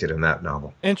depicted in that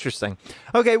novel. Interesting.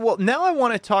 Okay, well, now I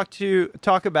want to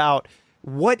talk about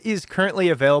what is currently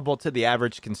available to the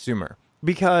average consumer,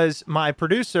 because my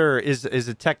producer is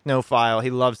a technophile. He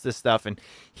loves this stuff, and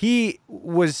he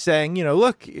was saying,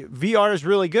 look, VR is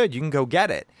really good. You can go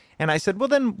get it. And I said, well,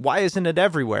 then why isn't it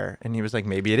everywhere? And he was like,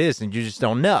 maybe it is, and you just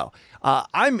don't know.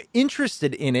 I'm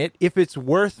interested in it if it's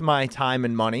worth my time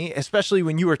and money, especially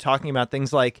when you were talking about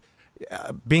things like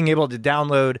being able to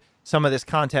download some of this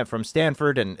content from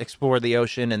Stanford and explore the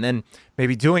ocean, and then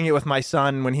maybe doing it with my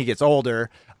son when he gets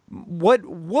older.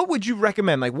 what would you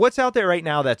recommend? Like, what's out there right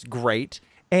now that's great,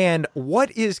 and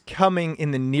what is coming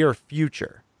in the near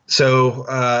future? So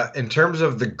in terms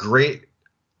of the great,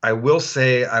 I will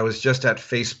say I was just at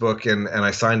Facebook and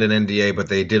I signed an NDA, but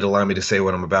they did allow me to say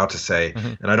what I'm about to say.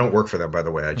 And I don't work for them, by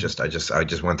the way. I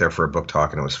just went there for a book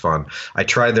talk and it was fun. I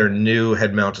tried their new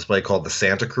head mount display called the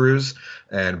Santa Cruz,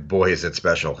 and boy, is it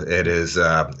special. It is,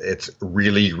 it's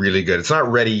really, really good. It's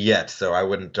not ready yet, so I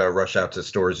wouldn't rush out to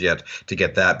stores yet to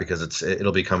get that because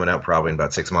it'll be coming out probably in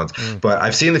about 6 months. But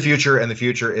I've seen the future, and the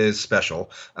future is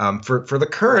special. For the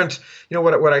current,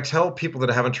 what I tell people that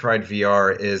haven't tried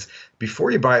VR is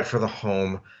before you buy it for the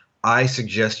home, I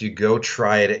suggest you go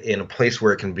try it in a place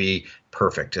where it can be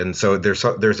perfect. And so there's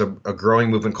a growing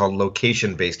movement called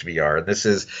location-based VR. This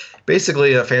is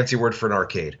basically a fancy word for an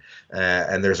arcade.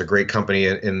 And there's a great company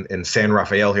in San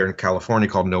Rafael here in California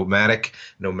called Nomadic.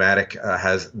 Nomadic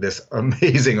has this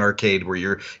amazing arcade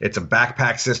where it's a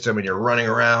backpack system and you're running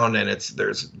around and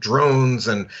there's drones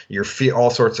and all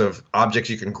sorts of objects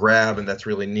you can grab, and that's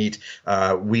really neat.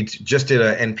 We just did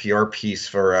an NPR piece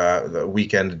for the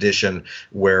weekend edition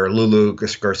where Lulu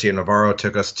Garcia Navarro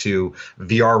took us to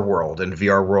VR World, and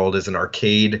VR World is an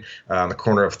arcade on the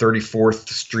corner of 34th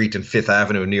Street and 5th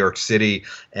Avenue in New York City,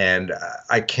 and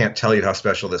I can't tell you how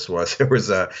special this was. There was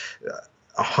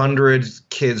 100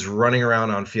 kids running around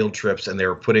on field trips, and they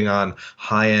were putting on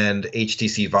high-end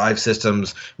HTC Vive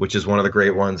systems, which is one of the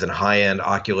great ones, and high-end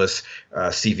Oculus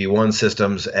CV1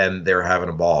 systems, and they're having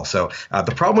a ball. So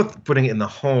the problem with putting it in the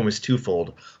home is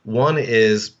twofold. One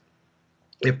is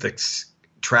if the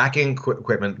tracking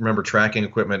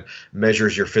equipment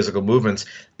measures your physical movements,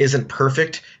 isn't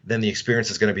perfect, then the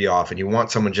experience is going to be off. And you want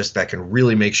someone just that can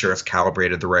really make sure it's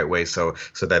calibrated the right way so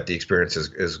that the experience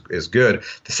is good.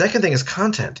 The second thing is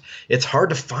content. It's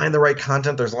hard to find the right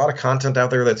content. There's a lot of content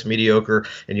out there that's mediocre,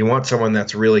 and you want someone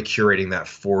that's really curating that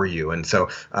for you. And so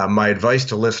my advice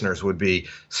to listeners would be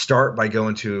start by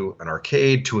going to an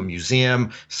arcade, to a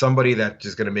museum, somebody that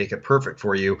is going to make it perfect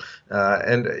for you.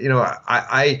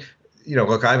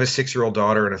 Look, I have a 6-year-old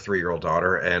daughter and a 3-year-old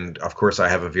daughter, and of course I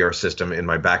have a VR system in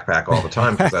my backpack all the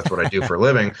time because that's what I do for a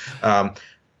living.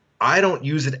 I don't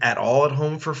use it at all at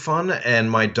home for fun,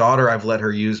 and my daughter, my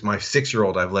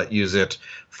 6-year-old, I've let use it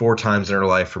 4 times in her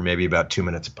life for maybe about 2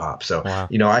 minutes a pop. So, wow.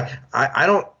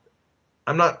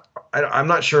 I'm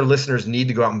not sure listeners need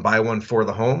to go out and buy one for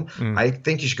the home. I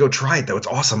think you should go try it, though. It's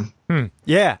awesome.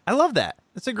 Yeah, I love that.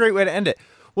 That's a great way to end it.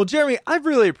 Well, Jeremy, I've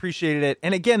really appreciated it.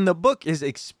 And again, the book is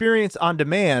Experience on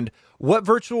Demand, What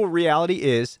Virtual Reality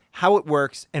Is, How It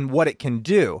Works, and What It Can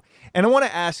Do. And I want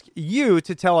to ask you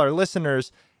to tell our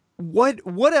listeners, what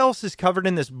else is covered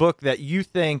in this book that you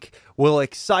think will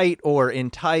excite or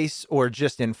entice or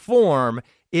just inform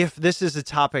if this is a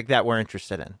topic that we're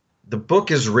interested in? The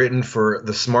book is written for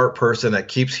the smart person that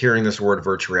keeps hearing this word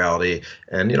virtual reality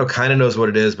and, kind of knows what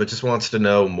it is, but just wants to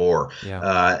know more.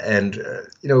 Yeah.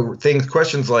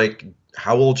 Questions like,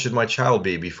 how old should my child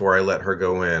be before I let her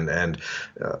go in? And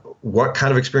what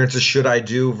kind of experiences should I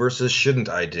do versus shouldn't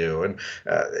I do? And,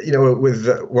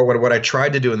 what I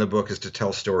tried to do in the book is to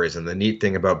tell stories. And the neat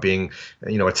thing about being,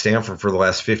 at Stanford for the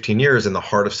last 15 years in the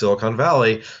heart of Silicon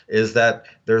Valley is that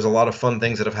there's a lot of fun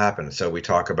things that have happened. So we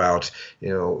talk about,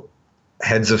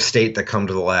 heads of state that come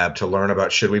to the lab to learn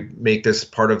about should we make this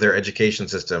part of their education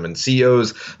system, and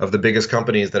CEOs of the biggest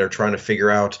companies that are trying to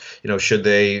figure out, should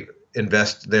they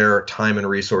invest their time and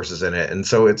resources in it. And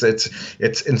so it's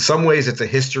in some ways it's a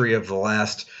history of the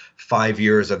last 5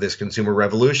 years of this consumer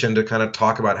revolution to kind of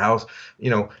talk about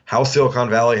how Silicon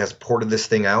Valley has ported this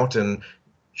thing out and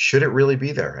should it really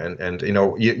be there? And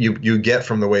you get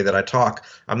from the way that I talk,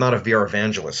 I'm not a VR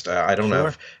evangelist. I don't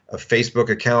have a Facebook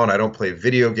account. I don't play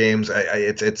video games.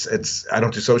 I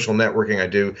don't do social networking. I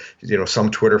do some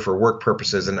Twitter for work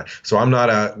purposes. And so I'm not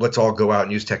a let's all go out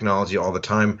and use technology all the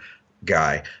time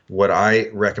guy. What I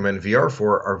recommend VR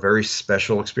for are very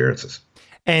special experiences.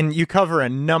 And you cover a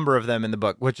number of them in the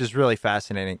book, which is really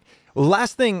fascinating.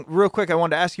 Last thing, real quick, I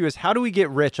wanted to ask you is how do we get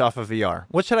rich off of VR?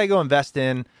 What should I go invest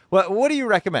in? What do you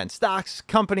recommend? Stocks,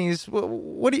 companies?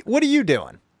 What are you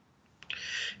doing?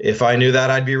 If I knew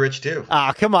that, I'd be rich too.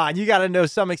 Come on. You got to know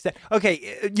some extent.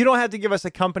 Okay, you don't have to give us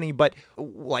a company, but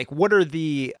what are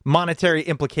the monetary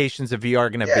implications of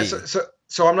VR going to be?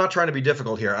 So I'm not trying to be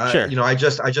difficult here. Sure. I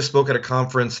just spoke at a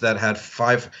conference that had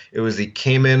it was the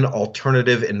Cayman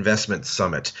Alternative Investment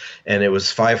Summit, and it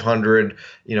was 500,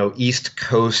 East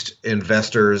Coast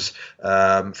investors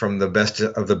from the best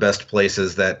of the best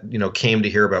places that, came to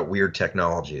hear about weird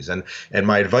technologies. And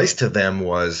my advice to them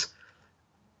was,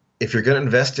 if you're going to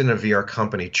invest in a VR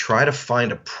company, try to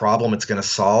find a problem it's going to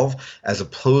solve as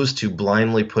opposed to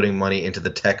blindly putting money into the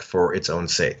tech for its own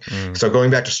sake. So going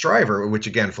back to Striver, which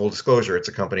again, full disclosure, it's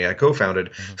a company I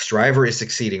co-founded. Striver is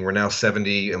succeeding. We're now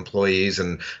 70 employees,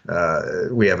 and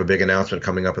we have a big announcement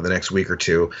coming up in the next week or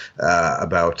two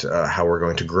about how we're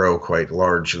going to grow quite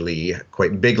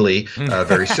bigly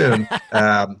very soon.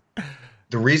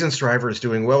 The reason Striver is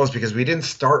doing well is because we didn't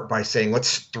start by saying,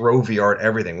 let's throw VR at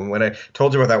everything. When I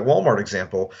told you about that Walmart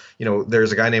example,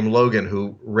 there's a guy named Logan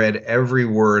who read every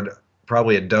word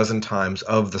probably a dozen times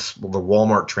of the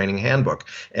Walmart training handbook.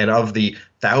 And of the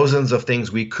thousands of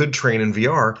things we could train in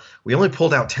VR, we only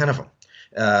pulled out 10 of them.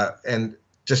 And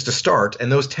just to start,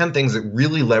 and those 10 things that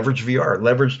really leverage VR,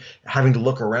 leverage having to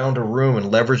look around a room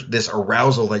and leverage this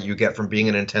arousal that you get from being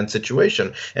in an intense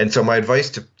situation. And so my advice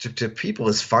to people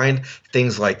is find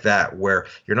things like that where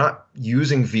you're not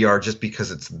using VR just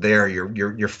because it's there.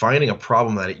 You're finding a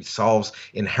problem that it solves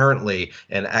inherently,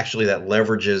 and actually that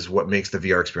leverages what makes the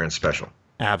VR experience special.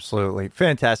 Absolutely.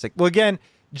 Fantastic. Well, again,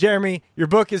 Jeremy, your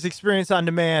book is Experience on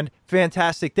Demand.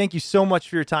 Fantastic. Thank you so much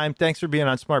for your time. Thanks for being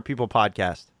on Smart People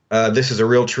Podcast. This is a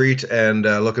real treat, and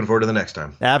looking forward to the next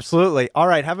time. Absolutely. All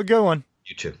right. Have a good one.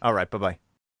 You too. All right. Bye-bye.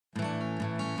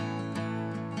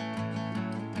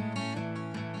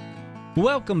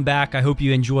 Welcome back. I hope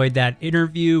you enjoyed that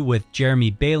interview with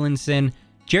Jeremy Bailenson.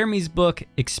 Jeremy's book,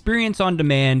 Experience on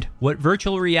Demand, What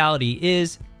Virtual Reality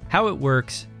Is, How It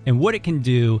Works, and What It Can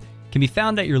Do, can be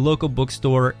found at your local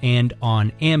bookstore and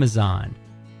on Amazon.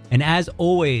 And as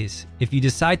always, if you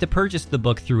decide to purchase the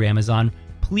book through Amazon,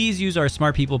 please use our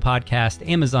Smart People Podcast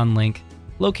Amazon link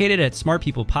located at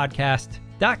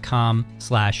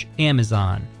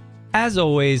smartpeoplepodcast.com/Amazon. As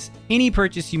always, any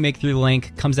purchase you make through the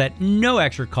link comes at no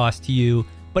extra cost to you,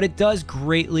 but it does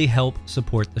greatly help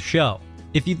support the show.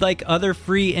 If you'd like other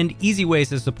free and easy ways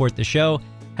to support the show,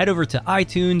 head over to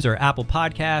iTunes or Apple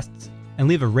Podcasts and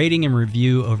leave a rating and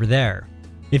review over there.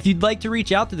 If you'd like to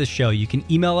reach out to the show, you can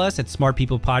email us at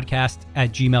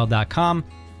smartpeoplepodcast@gmail.com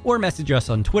or message us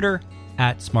on Twitter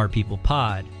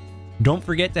 @smartpeoplepod. Don't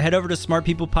forget to head over to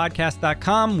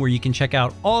smartpeoplepodcast.com where you can check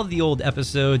out all of the old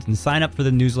episodes and sign up for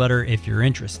the newsletter if you're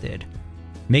interested.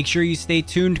 Make sure you stay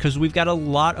tuned because we've got a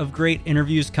lot of great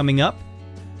interviews coming up,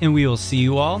 and we will see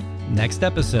you all next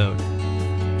episode.